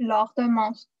lors de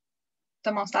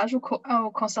mon stage au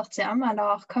consortium.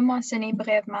 Alors, comme mentionné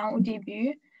brièvement au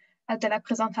début de la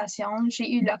présentation, j'ai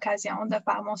eu l'occasion de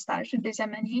faire mon stage de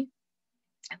 2e année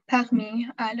parmi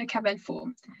le Cabelfo.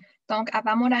 Donc,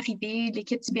 avant mon arrivée,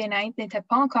 l'équipe du bien-être n'était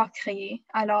pas encore créée.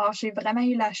 Alors, j'ai vraiment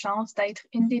eu la chance d'être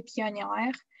une des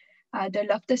pionnières de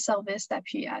l'offre de services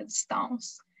d'appui à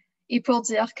distance. Et pour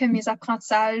dire que mes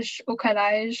apprentissages au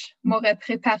collège m'auraient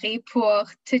préparé pour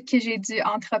tout ce que j'ai dû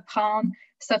entreprendre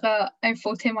sera un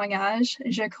faux témoignage,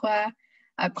 je crois,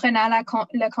 prenant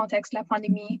le contexte de la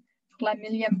pandémie pour la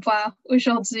 1000e fois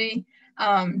aujourd'hui.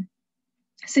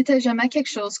 C'était jamais quelque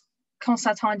chose qu'on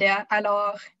s'attendait.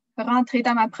 Alors, rentrer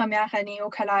dans ma première année au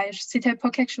collège, c'était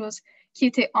pas quelque chose qui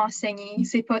était enseigné,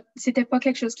 c'était pas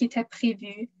quelque chose qui était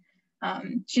prévu.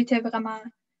 J'étais vraiment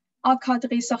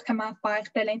encadrée sur comment faire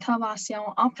de l'intervention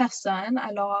en personne.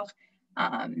 Alors,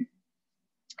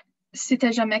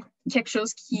 c'était jamais quelque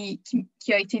chose qui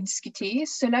a été discuté.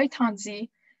 Cela étant dit,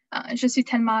 je suis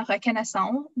tellement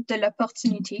reconnaissante de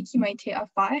l'opportunité qui m'a été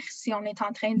offerte si on est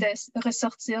en train de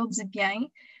ressortir du bien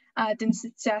d'une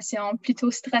situation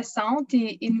plutôt stressante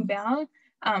et nouvelle.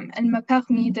 Elle m'a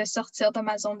permis de sortir de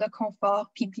ma zone de confort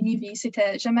puis d'innover.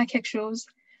 C'était jamais quelque chose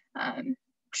que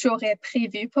j'aurais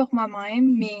prévu pour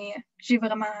moi-même, mais j'ai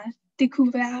vraiment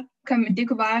découvert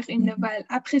une nouvelle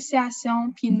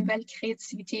appréciation puis une nouvelle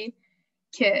créativité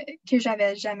que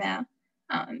j'avais jamais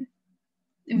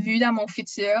vue dans mon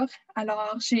futur.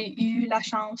 Alors, j'ai eu la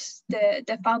chance de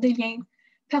faire des liens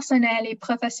personnels et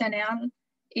professionnels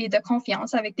et de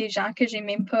confiance avec des gens que j'ai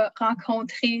même pas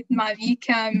rencontrés de ma vie,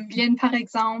 comme Lynn, par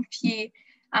exemple, puis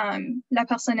la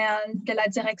personnel de la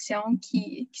direction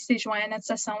qui s'est joint à notre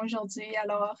session aujourd'hui.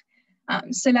 Alors,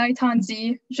 cela étant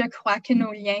dit, je crois que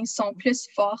nos liens sont plus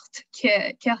forts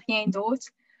que rien d'autre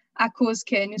à cause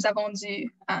que nous avons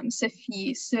dû se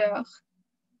fier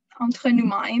entre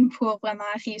nous-mêmes pour vraiment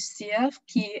réussir.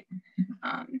 Puis,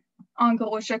 en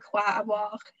gros, je crois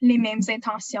avoir les mêmes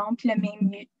intentions puis le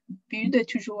même but de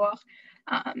toujours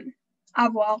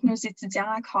avoir nos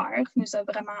étudiants à cœur nous a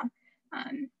vraiment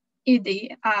aidé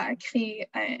à créer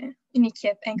une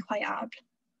équipe incroyable.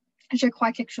 Je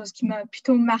crois quelque chose qui m'a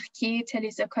plutôt marqué était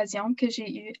les occasions que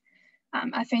j'ai eues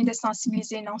afin de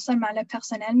sensibiliser non seulement le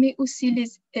personnel, mais aussi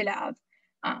les élèves.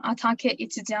 En tant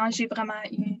qu'étudiant, j'ai vraiment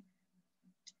eu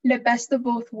le best of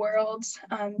both worlds.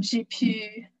 J'ai pu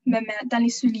me mettre dans les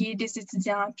souliers des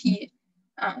étudiants puis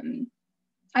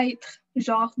être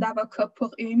genre d'avocat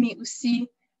pour eux, mais aussi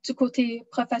du côté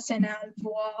professionnel,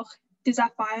 voir des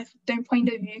affaires d'un point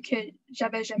de vue que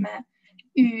j'avais jamais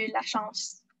eu la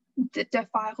chance de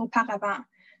faire auparavant.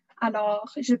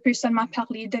 Alors, je peux seulement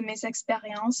parler de mes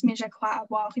expériences, mais je crois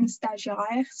avoir une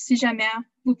stagiaire. Si jamais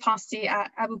vous pensez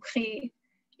à vous créer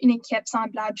une équipe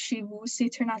semblable chez vous,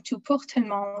 c'est un atout pour tout le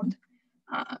monde.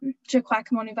 Je crois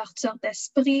que mon ouverture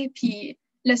d'esprit, puis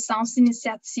le sens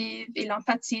d'initiative et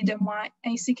l'empathie de moi,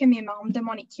 ainsi que mes membres de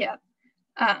mon équipe,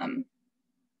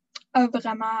 a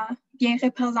vraiment bien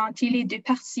représenté les deux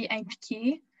parties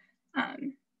impliquées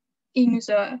et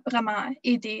nous a vraiment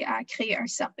aidé à créer un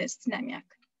service dynamique.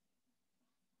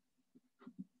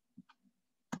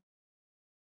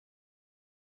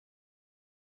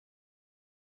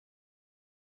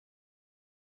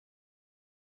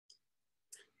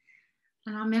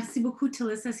 Alors, merci beaucoup,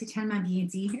 Talissa, c'est tellement bien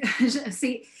dit.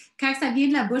 Quand ça vient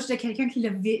de la bouche de quelqu'un qui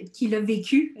l'a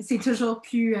vécu, c'est toujours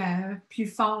plus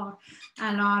fort.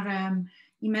 Alors,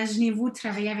 imaginez-vous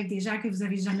travailler avec des gens que vous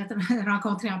n'avez jamais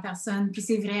rencontrés en personne. Puis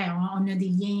c'est vrai, on a des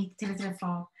liens très, très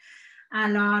forts.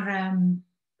 Alors,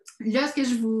 là, ce que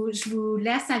je vous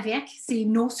laisse avec, c'est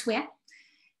nos souhaits.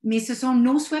 Mais ce sont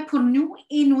nos souhaits pour nous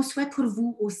et nos souhaits pour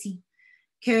vous aussi.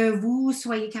 Que vous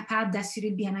soyez capable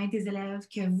d'assurer le bien-être des élèves,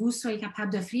 que vous soyez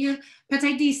capable d'offrir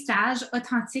peut-être des stages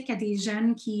authentiques à des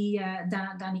jeunes qui,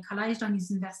 dans les collèges, dans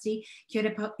les universités, qui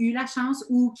n'auraient pas eu la chance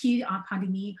ou qui, en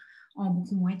pandémie, ont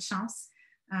beaucoup moins de chance.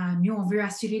 Nous, on veut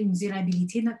assurer une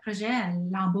durabilité de notre projet.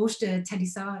 L'embauche de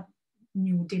Talissa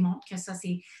nous démontre que ça,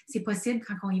 c'est possible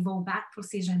quand on y va au bac pour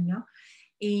ces jeunes-là.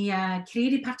 Et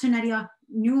créer des partenariats.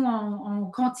 Nous,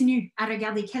 on continue à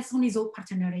regarder quels sont les autres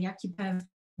partenariats qui peuvent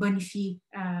bonifier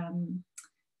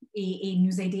et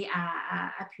nous aider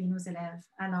à appuyer nos élèves.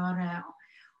 Alors,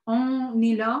 on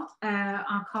est là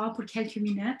encore pour quelques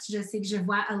minutes. Je sais que je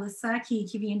vois Alyssa qui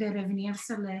vient de revenir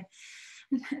sur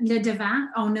le devant.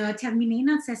 On a terminé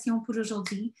notre session pour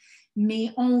aujourd'hui,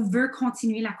 mais on veut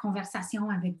continuer la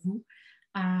conversation avec vous.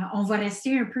 On va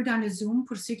rester un peu dans le Zoom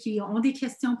pour ceux qui ont des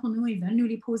questions pour nous et veulent nous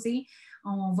les poser.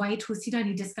 On va être aussi dans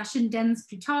les discussion dens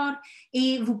plus tard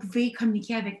et vous pouvez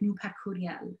communiquer avec nous par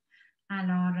courriel.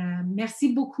 Alors,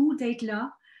 merci beaucoup d'être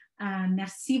là.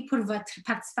 Merci pour votre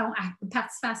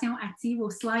participation active au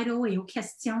Slido et aux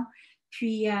questions.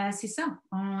 Puis, c'est ça,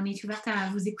 on est ouverte à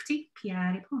vous écouter puis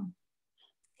à répondre.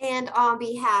 And on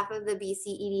behalf of the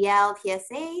BC EDL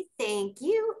PSA, thank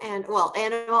you. And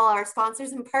all our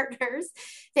sponsors and partners,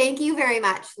 thank you very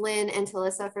much, Lynn and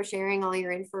Talissa, for sharing all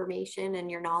your information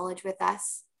and your knowledge with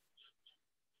us.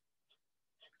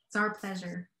 It's our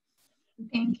pleasure.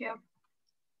 Thank you.